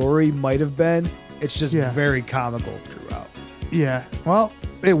the story might have been. It's just very comical throughout. Yeah. Well,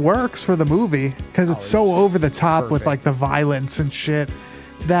 it works for the movie because it's so over the top with like the violence and shit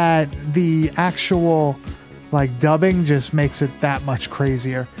that the actual like dubbing just makes it that much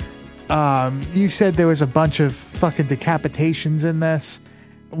crazier. You said there was a bunch of fucking decapitations in this.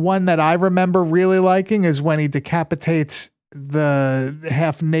 One that I remember really liking is when he decapitates the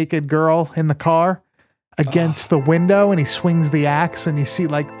half naked girl in the car against the window, and he swings the axe, and you see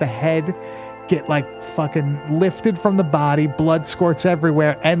like the head get like fucking lifted from the body, blood squirts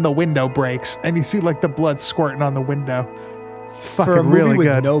everywhere, and the window breaks, and you see like the blood squirting on the window. It's fucking for a movie really with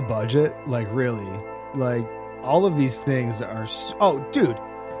good. no budget, like really, like all of these things are. Oh, dude,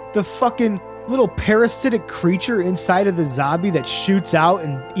 the fucking little parasitic creature inside of the zombie that shoots out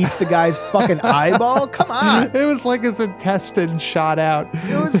and eats the guy's fucking eyeball. Come on, It was like his intestine shot out.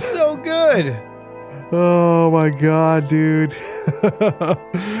 it was so good. Oh my god, dude.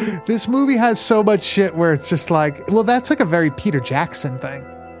 This movie has so much shit where it's just like, well, that's like a very Peter Jackson thing.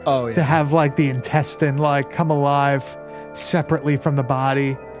 Oh yeah, To have like the intestine like come alive separately from the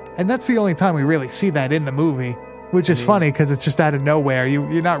body. And that's the only time we really see that in the movie, which is funny because it's just out of nowhere.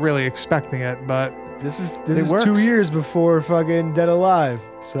 You're not really expecting it, but this is works. 2 years before fucking Dead Alive,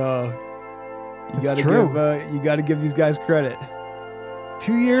 so you That's gotta true. you gotta give these guys credit.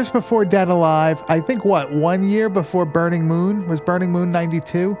 2 years before Dead Alive. I think 1 year before Burning Moon? Was Burning Moon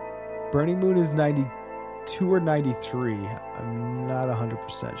 92? Burning Moon is 92 or 93. I'm not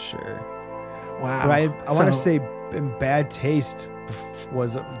 100% sure. Wow. But I want to say in Bad Taste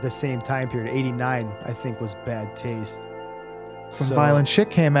was the same time period. 89, I think, was Bad Taste. Some violent shit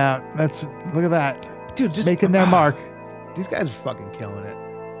came out. Look at that. Dude, just making their mark. These guys are fucking killing it.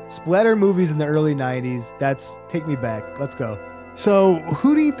 Splatter movies in the early 90s. Take me back. Let's go. So,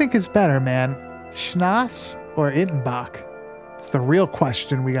 who do you think is better, man? Schnaas or Ittenbach? It's the real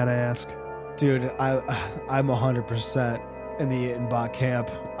question we got to ask. Dude, I'm 100% in the Ittenbach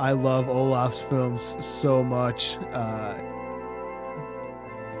camp. I love Olaf's films so much.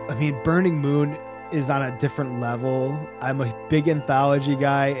 I mean, Burning Moon is on a different level. I'm a big anthology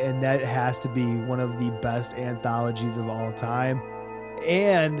guy, and that has to be one of the best anthologies of all time.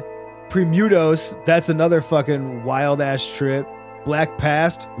 And Premutos, that's another fucking wild ass trip. Black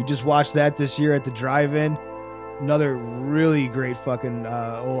Past, we just watched that this year at the drive-in. Another really great fucking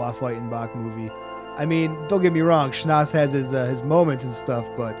Olaf Ittenbach movie. I mean, don't get me wrong, Schnaas has his moments and stuff,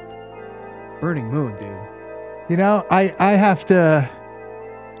 but Burning Moon, dude. You know, I have to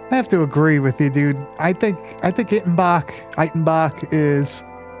agree with you, dude. I think Ittenbach is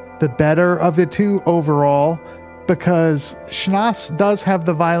the better of the two overall, because Schnaas does have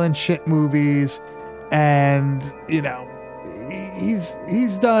the violent shit movies, and you know,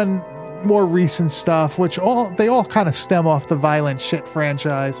 he's done more recent stuff, which they all kind of stem off the violent shit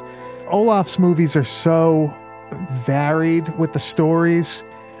franchise. Olaf's movies are so varied with the stories,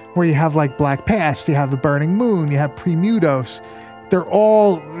 where you have like Black Past, you have The Burning Moon, you have Premutos. They're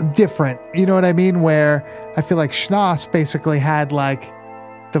all different. You know what I mean? Where I feel like Schnaas basically had like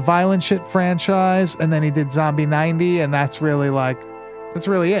the violent shit franchise, and then he did Zombie 90, and that's really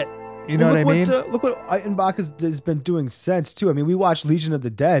it. You know what I mean? Look what Ittenbach has been doing since, too. I mean, we watched Legion of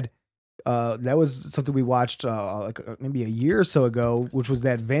the Dead. That was something we watched maybe a year or so ago, which was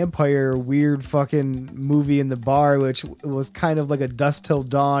that vampire weird fucking movie in the bar, which was kind of like a Dusk Till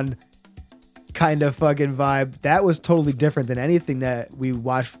Dawn kind of fucking vibe. That was totally different than anything that we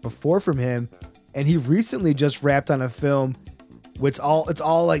watched before from him. And he recently just wrapped on a film which it's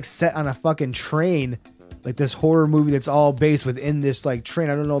all like set on a fucking train, like this horror movie that's all based within this like train.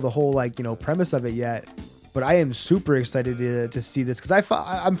 I don't know the whole like, you know, premise of it yet, but I am super excited to see this because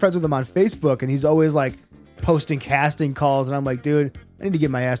I'm friends with him on Facebook and he's always like posting casting calls and I'm like, dude, I need to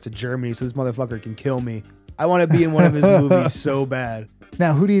get my ass to Germany so this motherfucker can kill me. I want to be in one of his movies so bad.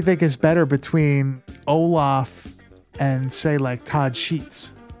 Now, who do you think is better between Olaf and say like Todd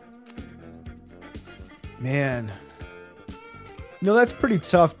Sheets? Man, you know, that's pretty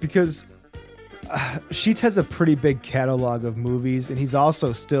tough because Sheets has a pretty big catalog of movies and he's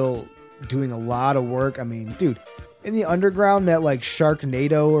also still doing a lot of work. I mean, dude, in the underground, that like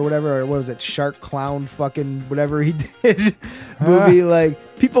Sharknado or whatever, or what was it, Shark Clown fucking whatever he did movie,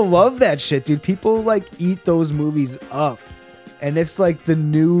 like people love that shit, dude. People like eat those movies up. And it's like the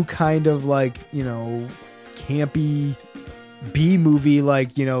new kind of like, you know, campy B movie,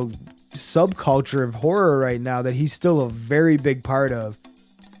 like, you know, subculture of horror right now that he's still a very big part of.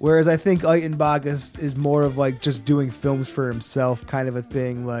 Whereas I think Uitenbach is more of like just doing films for himself kind of a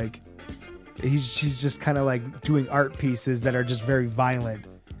thing. Like she's just kind of like doing art pieces that are just very violent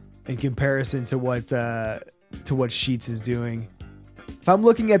in comparison to what Sheets is doing. If I'm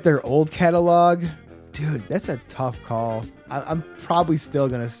looking at their old catalog, dude, that's a tough call. I'm probably still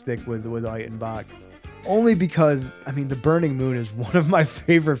going to stick with Uitenbach. Only because, I mean, The Burning Moon is one of my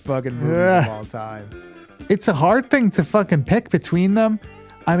favorite fucking movies of all time. It's a hard thing to fucking pick between them.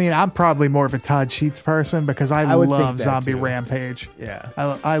 I mean, I'm probably more of a Todd Sheets person because I love Zombie Rampage. Yeah.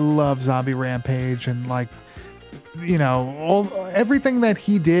 I love Zombie Rampage and like, you know, everything that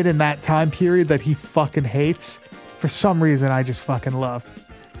he did in that time period that he fucking hates, for some reason I just fucking love.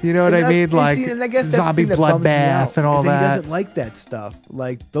 You know what I mean? Like Zombie Bloodbath and all that. He doesn't like that stuff.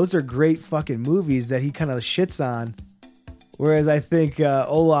 Like those are great fucking movies that he kind of shits on. Whereas I think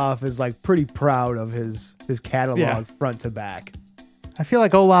Olaf is like pretty proud of his catalog front to back. I feel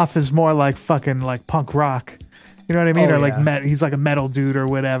like Olaf is more like fucking like punk rock. You know what I mean? Like he's like a metal dude or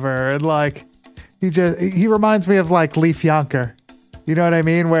whatever. And like he reminds me of like Leif Jonker. You know what I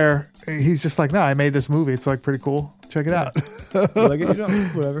mean? Where he's just like, no, I made this movie. It's like pretty cool. Check it out. Like it, you know,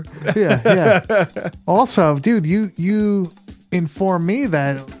 whatever. Yeah. Also, dude, you informed me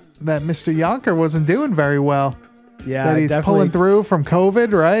that Mr. Jonker wasn't doing very well. Yeah, that he's pulling through from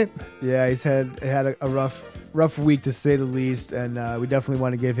COVID, right? Yeah, he's had a rough week to say the least, and we definitely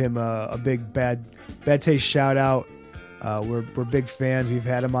want to give him a big bad taste shout out. We're big fans. We've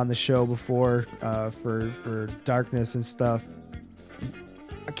had him on the show before for Darkness and stuff.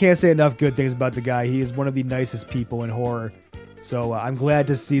 I can't say enough good things about the guy. He is one of the nicest people in horror. So I'm glad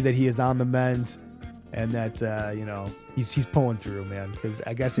to see that he is on the mends and that you know, he's pulling through, man. Because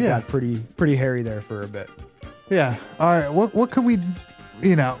I guess it got pretty hairy there for a bit. Yeah. All right. What could we?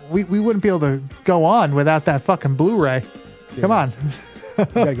 You know, we wouldn't be able to go on without that fucking Blu-ray. Dude, come on. We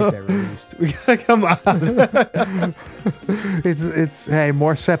gotta get that released. We gotta come on. It's hey,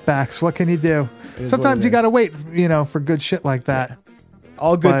 more setbacks. What can you do? Sometimes you gotta wait, you know, for good shit like that.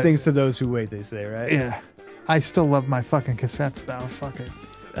 All good things to those who wait, they say, right? Yeah. I still love my fucking cassettes though. Fuck it.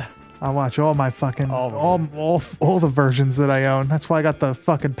 I watch all my fucking all the versions that I own. That's why I got the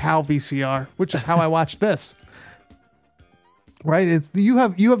fucking PAL VCR, which is how I watch this. Right? You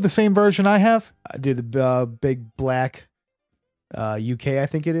have the same version I have? I do the big black UK, I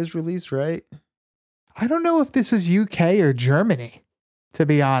think it is released, right? I don't know if this is UK or Germany, to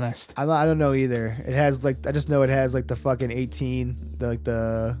be honest. I don't know either. It has like, I just know it has like the fucking 18,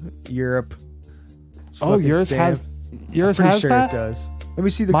 the Europe. Oh, yours stamp. has that? It does. Let me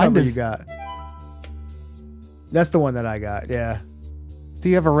see the cover you got. That's the one that I got. Yeah. Do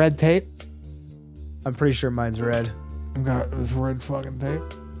you have a red tape? I'm pretty sure mine's red. I've got this red fucking tape.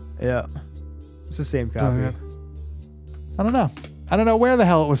 Yeah. It's the same copy. Okay. I don't know. I don't know where the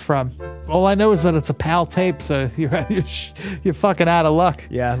hell it was from. All I know is that it's a PAL tape, so you're fucking out of luck.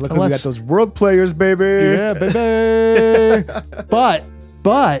 Yeah, look, we got those world players, baby. Yeah, baby.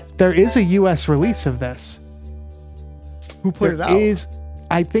 But there is a U.S. release of this. Who put it out?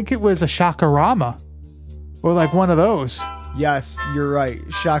 I think it was a Shakarama, or like one of those. Yes, you're right.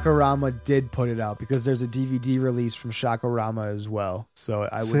 Shakarama did put it out because there's a DVD release from Shakarama as well. So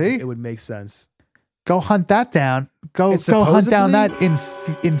it would make sense. Go hunt that down. Go hunt down that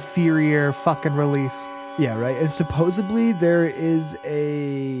inferior fucking release. Yeah, right. And supposedly there is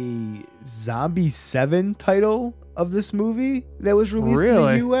a Zombie 7 title of this movie that was released in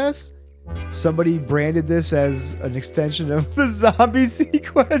the US. Somebody branded this as an extension of the zombie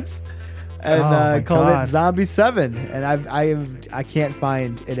sequence. and called it Zombie 7. And I can't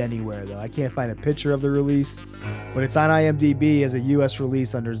find it anywhere though. I can't find a picture of the release, but it's on IMDb as a U.S.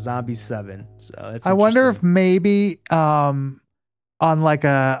 release under Zombie 7. So it's I wonder if maybe on like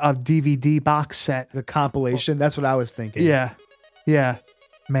a DVD box set, the compilation. That's what I was thinking. Yeah.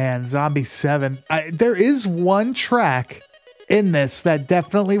 Man, Zombie 7. There is one track in this that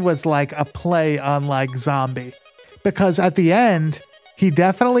definitely was like a play on like Zombie, because at the end he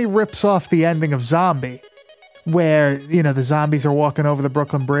definitely rips off the ending of Zombie, where the zombies are walking over the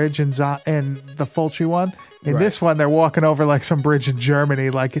Brooklyn Bridge in the Fulci one. In this one, they're walking over like some bridge in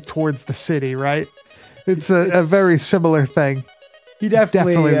Germany, like towards the city, right? It's a very similar thing. He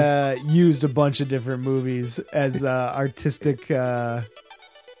definitely used a bunch of different movies as artistic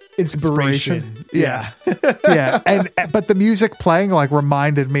inspiration. Yeah. Yeah. But the music playing like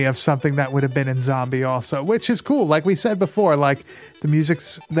reminded me of something that would have been in Zombie also, which is cool. Like we said before, like the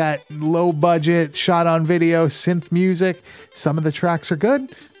music's that low budget, shot on video, synth music. Some of the tracks are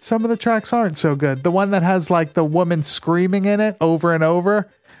good. Some of the tracks aren't so good. The one that has like the woman screaming in it over and over,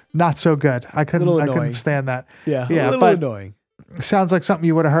 not so good. I couldn't stand that. Yeah. A little annoying. Sounds like something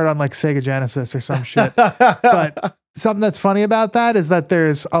you would have heard on like Sega Genesis or some shit. But something that's funny about that is that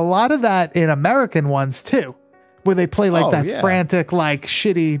there's a lot of that in American ones too, where they play like frantic, like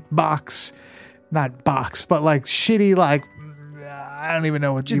shitty not box, but like shitty, like, I don't even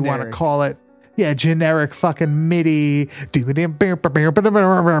know what you want to call it. Yeah, generic fucking MIDI.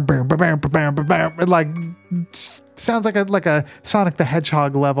 Like, sounds like a Sonic the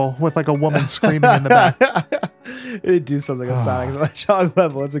Hedgehog level with like a woman screaming in the back. It do sounds like a Sonic the Hedgehog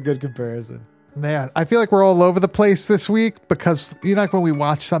level. It's a good comparison. Man, I feel like we're all over the place this week, because like when we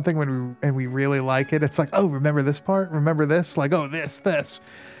watch something and we really like it, it's like, oh, remember this part? Remember this? Like, oh, this.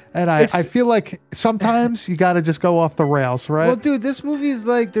 And I feel like sometimes you got to just go off the rails, right? Well, dude, this movie is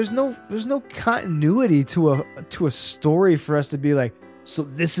like there's no continuity to a story for us to be like, so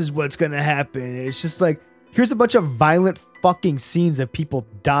this is what's gonna happen. It's just like, here's a bunch of violent fucking scenes of people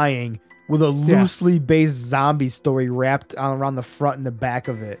dying with a loosely based zombie story wrapped around the front and the back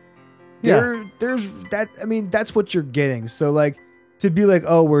of it. There's that. I mean, that's what you're getting. So like, to be like,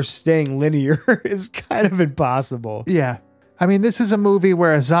 oh, we're staying linear is kind of impossible. Yeah. I mean, this is a movie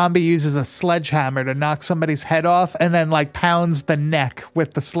where a zombie uses a sledgehammer to knock somebody's head off and then like pounds the neck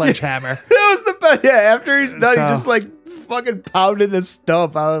with the sledgehammer. That was the best. Yeah, after he's done, he just like fucking pounded the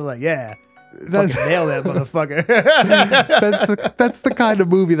stump. I was like, yeah, fucking nail that motherfucker. That's the kind of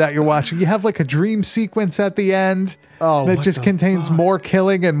movie that you're watching. You have like a dream sequence at the end that just contains more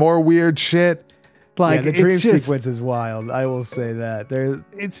killing and more weird shit. Like, the dream sequence is wild. I will say that.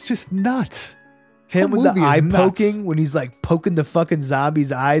 It's just nuts. Him with the eye poking when he's like poking the fucking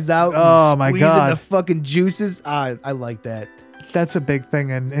zombie's eyes out. Oh my god! The fucking juices. I like that. That's a big thing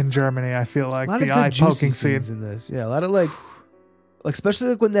in Germany. I feel like the eye poking scenes in this. Yeah, a lot of like especially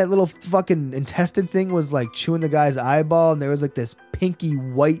like when that little fucking intestine thing was like chewing the guy's eyeball, and there was like this pinky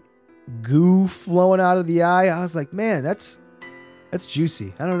white goo flowing out of the eye. I was like, man, that's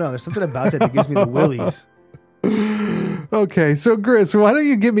juicy. I don't know. There's something about that gives me the willies. Okay, so Chris, why don't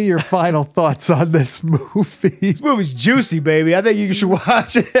you give me your final thoughts on this movie? This movie's juicy, baby. I think you should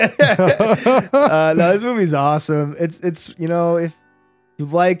watch it. No, this movie's awesome. It's if you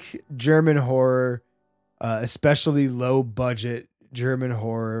like German horror, especially low budget German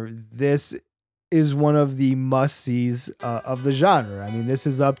horror, this is one of the must-sees of the genre. I mean, this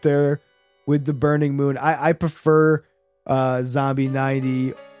is up there with The Burning Moon. I prefer Zombie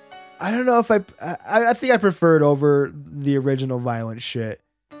 90. I don't know if I think I prefer it over the original violent shit.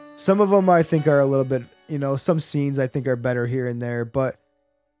 Some of them I think are a little bit, some scenes I think are better here and there, but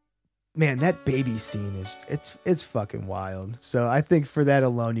man, that baby scene it's fucking wild. So I think for that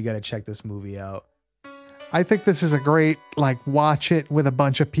alone, you got to check this movie out. I think this is a great, like, watch it with a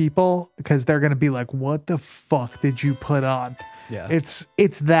bunch of people, because they're going to be like, what the fuck did you put on? Yeah. It's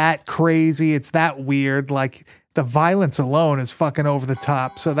that crazy. It's that weird. Like, the violence alone is fucking over the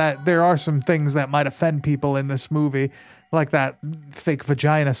top. So that there are some things that might offend people in this movie, like that fake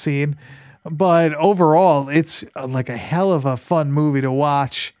vagina scene. But overall, it's like a hell of a fun movie to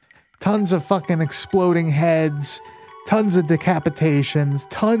watch. Tons of fucking exploding heads, tons of decapitations,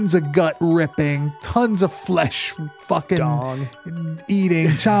 tons of gut ripping, tons of flesh fucking dong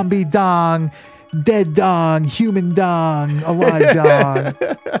eating, zombie dong, dead dong, human dong, alive dong.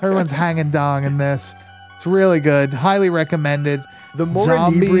 Everyone's hanging dong in this. It's really good. Highly recommended. The more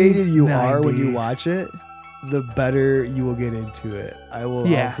inebriated you are when you watch it, the better you will get into it. I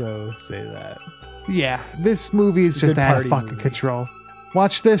will also say that. Yeah, this movie is just out of fucking control.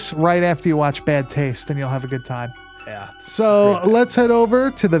 Watch this right after you watch Bad Taste, and you'll have a good time. Yeah. So let's head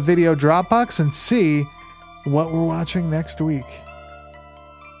over to the video Dropbox and see what we're watching next week.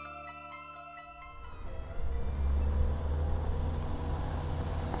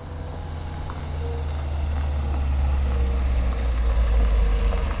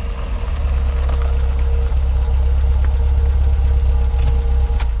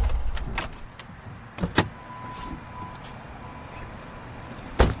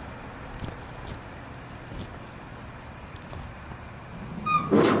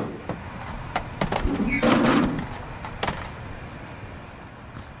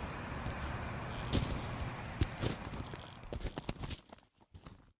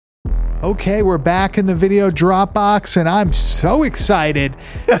 Okay, we're back in the video Dropbox, and I'm so excited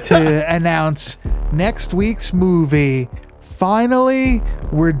to announce next week's movie. Finally,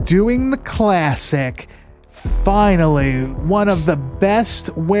 we're doing the classic. Finally, one of the best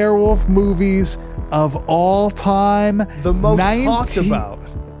werewolf movies of all time. The most talked about.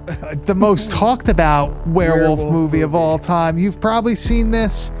 The most talked about werewolf movie of all time. You've probably seen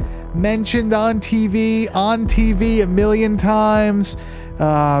this mentioned on TV a million times.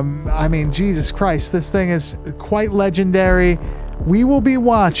 I mean, Jesus Christ, this thing is quite legendary. We will be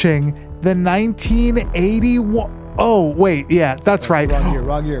watching the 1981. Oh, wait. Yeah, that's right.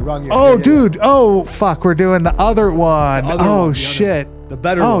 Wrong year. Oh, yeah, dude. Yeah. Oh, fuck. We're doing the other one. Shit. The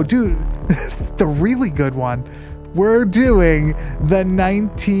better one. Oh, dude. The really good one. We're doing the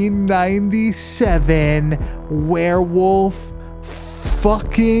 1997 werewolf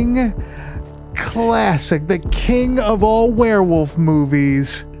fucking classic, the king of all werewolf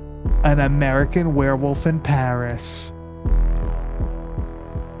movies, An American Werewolf in Paris.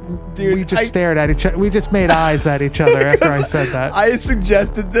 Dude, we just stared at each other. We just made eyes at each other after I said that. I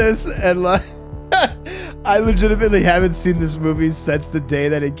suggested this, and like, I legitimately haven't seen this movie since the day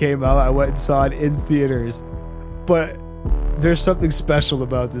that it came out. I went and saw it in theaters, but there's something special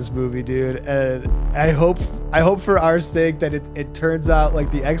about this movie, dude, and I hope for our sake that it turns out like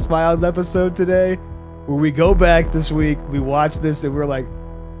the X-Files episode today, where we go back this week, we watch this, and we're like,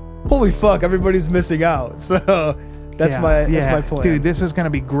 holy fuck, everybody's missing out. So that's my plan. Dude, this is gonna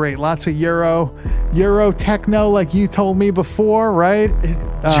be great. Lots of Euro techno, like you told me before, right?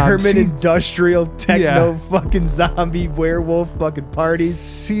 German industrial techno fucking zombie werewolf fucking parties.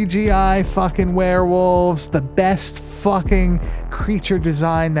 CGI fucking werewolves, the best fucking creature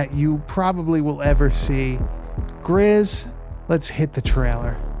design that you probably will ever see. Grizz, let's hit the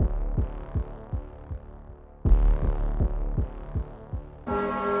trailer.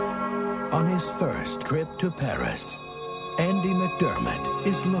 On his first trip to Paris, Andy McDermott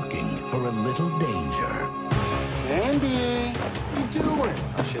is looking for a little danger. Andy, what you doing?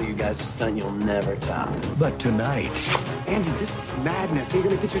 I'll show you guys a stunt you'll never top. But tonight, Andy, this is madness. You're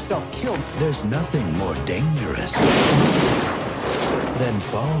gonna get yourself killed. There's nothing more dangerous than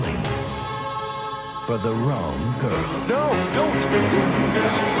falling for the wrong girl. No, don't!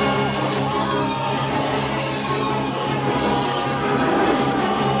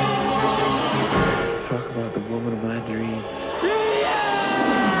 Talk about the woman of my dreams.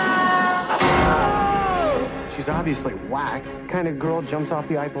 She's obviously whacked. Kind of girl jumps off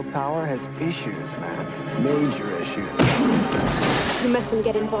the Eiffel Tower, has issues, man. Major issues. You mustn't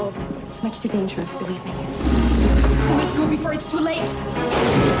get involved. It's much too dangerous, believe me. You must go before it's too late.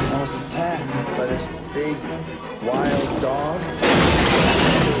 I was attacked by this big, wild dog.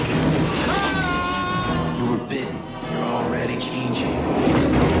 You were bitten. You're already changing.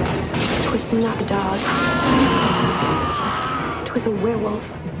 It was not a dog. It was a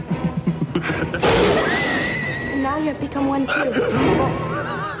werewolf. And now you have become one too.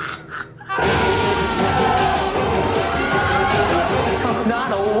 I'm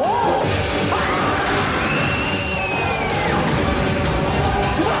not a wolf!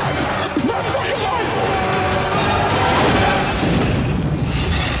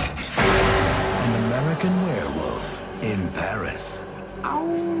 An American Werewolf in Paris. Ow.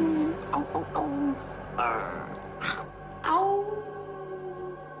 Ow, ow, ow. Ow.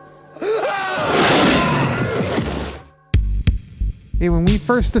 Yeah, when we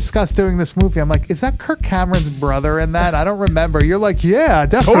first discussed doing this movie, I'm like, is that Kirk Cameron's brother in that? I don't remember. You're like, yeah,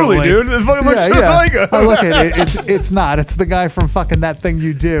 definitely. Totally, dude. It fucking looks just like him. I look at it. It's not. It's the guy from fucking That Thing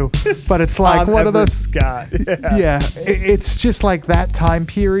You Do. But it's like one of those. Scott. It's just like that time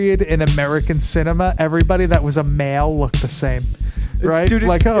period in American cinema. Everybody that was a male looked the same. Right? Dude,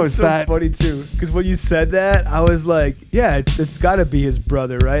 like, it's so that funny too? Because when you said that, I was like, yeah, it's got to be his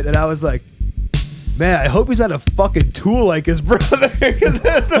brother, right? And I was like, man, I hope he's not a fucking tool like his brother. Because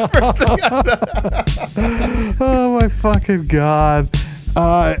that's the first thing I thought. Oh my fucking god!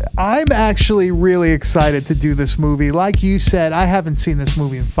 I'm actually really excited to do this movie. Like you said, I haven't seen this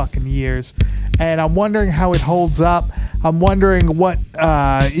movie in fucking years, and I'm wondering how it holds up. I'm wondering what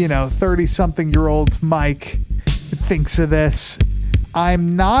 30-something-year-old Mike thinks of this. I'm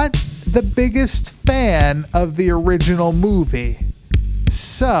not the biggest fan of the original movie,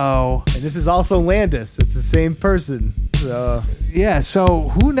 so. And this is also Landis. It's the same person. So. Yeah. So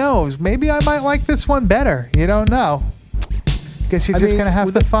who knows? Maybe I might like this one better. You don't know. Guess you're just going to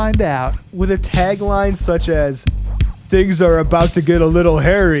have to find out. With a tagline such as, things are about to get a little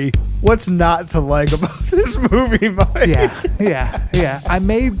hairy, what's not to like about this movie, Mike? Yeah. I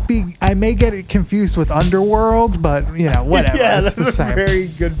may get it confused with Underworld, but, whatever. Yeah, it's that's the a same. very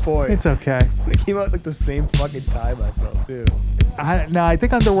good point. It's okay. It came out like the same fucking time, I felt, too. I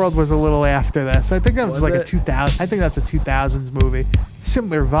think Underworld was a little after this. I think that was like it? a 2000. I think that's a 2000s movie.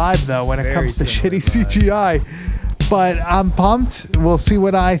 Similar vibe, though, when it comes to shitty CGI. But I'm pumped. We'll see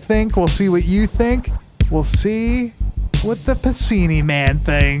what I think. We'll see what you think. We'll see what the Pacini man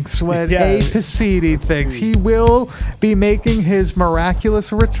thinks. What A. Pacini thinks. He will be making his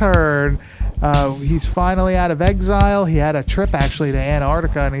miraculous return. He's finally out of exile. He had a trip, actually, to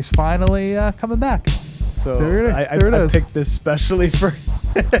Antarctica, and he's finally coming back. So I is. picked this specially for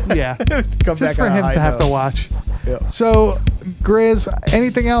just for him to have to watch. Yeah. So, Grizz,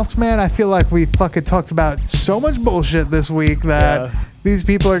 anything else, man? I feel like we fucking talked about so much bullshit this week that these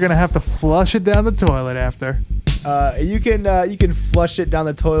people are gonna have to flush it down the toilet after. You can flush it down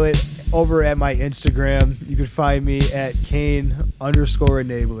the toilet over at my Instagram. You can find me at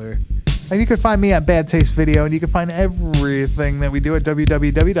Kane_enabler. And you can find me at Bad Taste Video, and you can find everything that we do at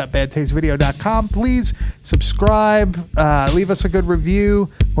www.badtastevideo.com. Please subscribe, leave us a good review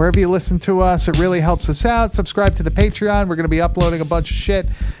wherever you listen to us. It really helps us out. Subscribe to the Patreon. We're going to be uploading a bunch of shit.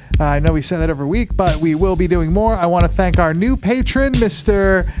 I know we say that every week, but we will be doing more. I want to thank our new patron,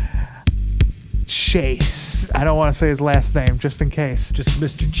 Mr. Chase. I don't want to say his last name, just in case. Just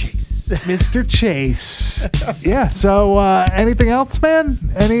Mr. Chase. Mr. Chase. Yeah. So, anything else, man?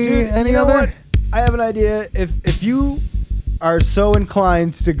 Any other? What? I have an idea. If you are so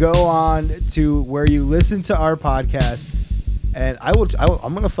inclined to go on to where you listen to our podcast, and I'm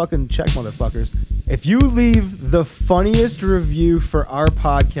gonna fucking check, motherfuckers. If you leave the funniest review for our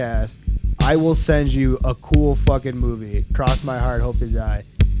podcast, I will send you a cool fucking movie. Cross my heart, hope to die.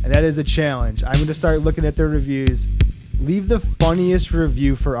 And that is a challenge. I'm going to start looking at the reviews. Leave the funniest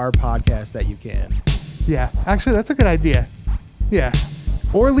review for our podcast that you can. Yeah. Actually, that's a good idea. Yeah.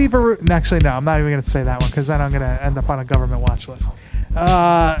 Or leave actually, no, I'm not even going to say that one because then I'm going to end up on a government watch list.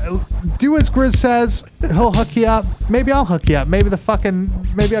 Do as Grizz says. He'll hook you up. Maybe I'll hook you up. Maybe I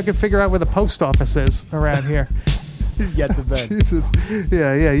can figure out where the post office is around here. Yet to bed. Jesus.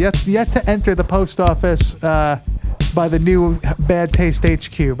 Yeah. Yet to enter the post office by the new Bad Taste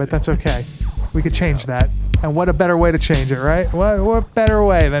HQ, but that's okay. We could change that. And what a better way to change it, right? What better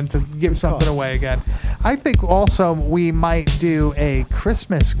way than to give something away again? I think also we might do a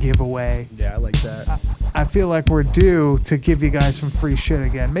Christmas giveaway. Yeah, I like that. I feel like we're due to give you guys some free shit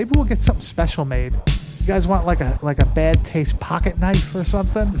again. Maybe we'll get something special made. You guys want like a Bad Taste pocket knife or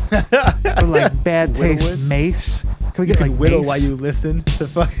something? Or like Bad Taste mace? Can we get like whittle mace? while you listen to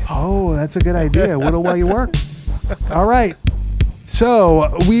fuck? Oh, that's a good idea. Whittle while you work. All right.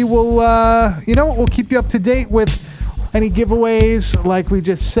 So we will, we'll keep you up to date with any giveaways. Like we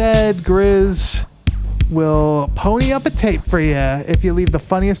just said, Grizz will pony up a tape for you if you leave the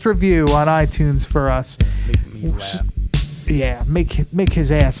funniest review on iTunes for us. Make me laugh. Yeah, make his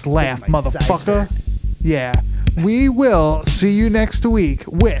ass laugh, motherfucker. Yeah. We will see you next week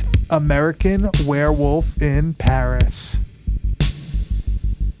with American Werewolf in Paris.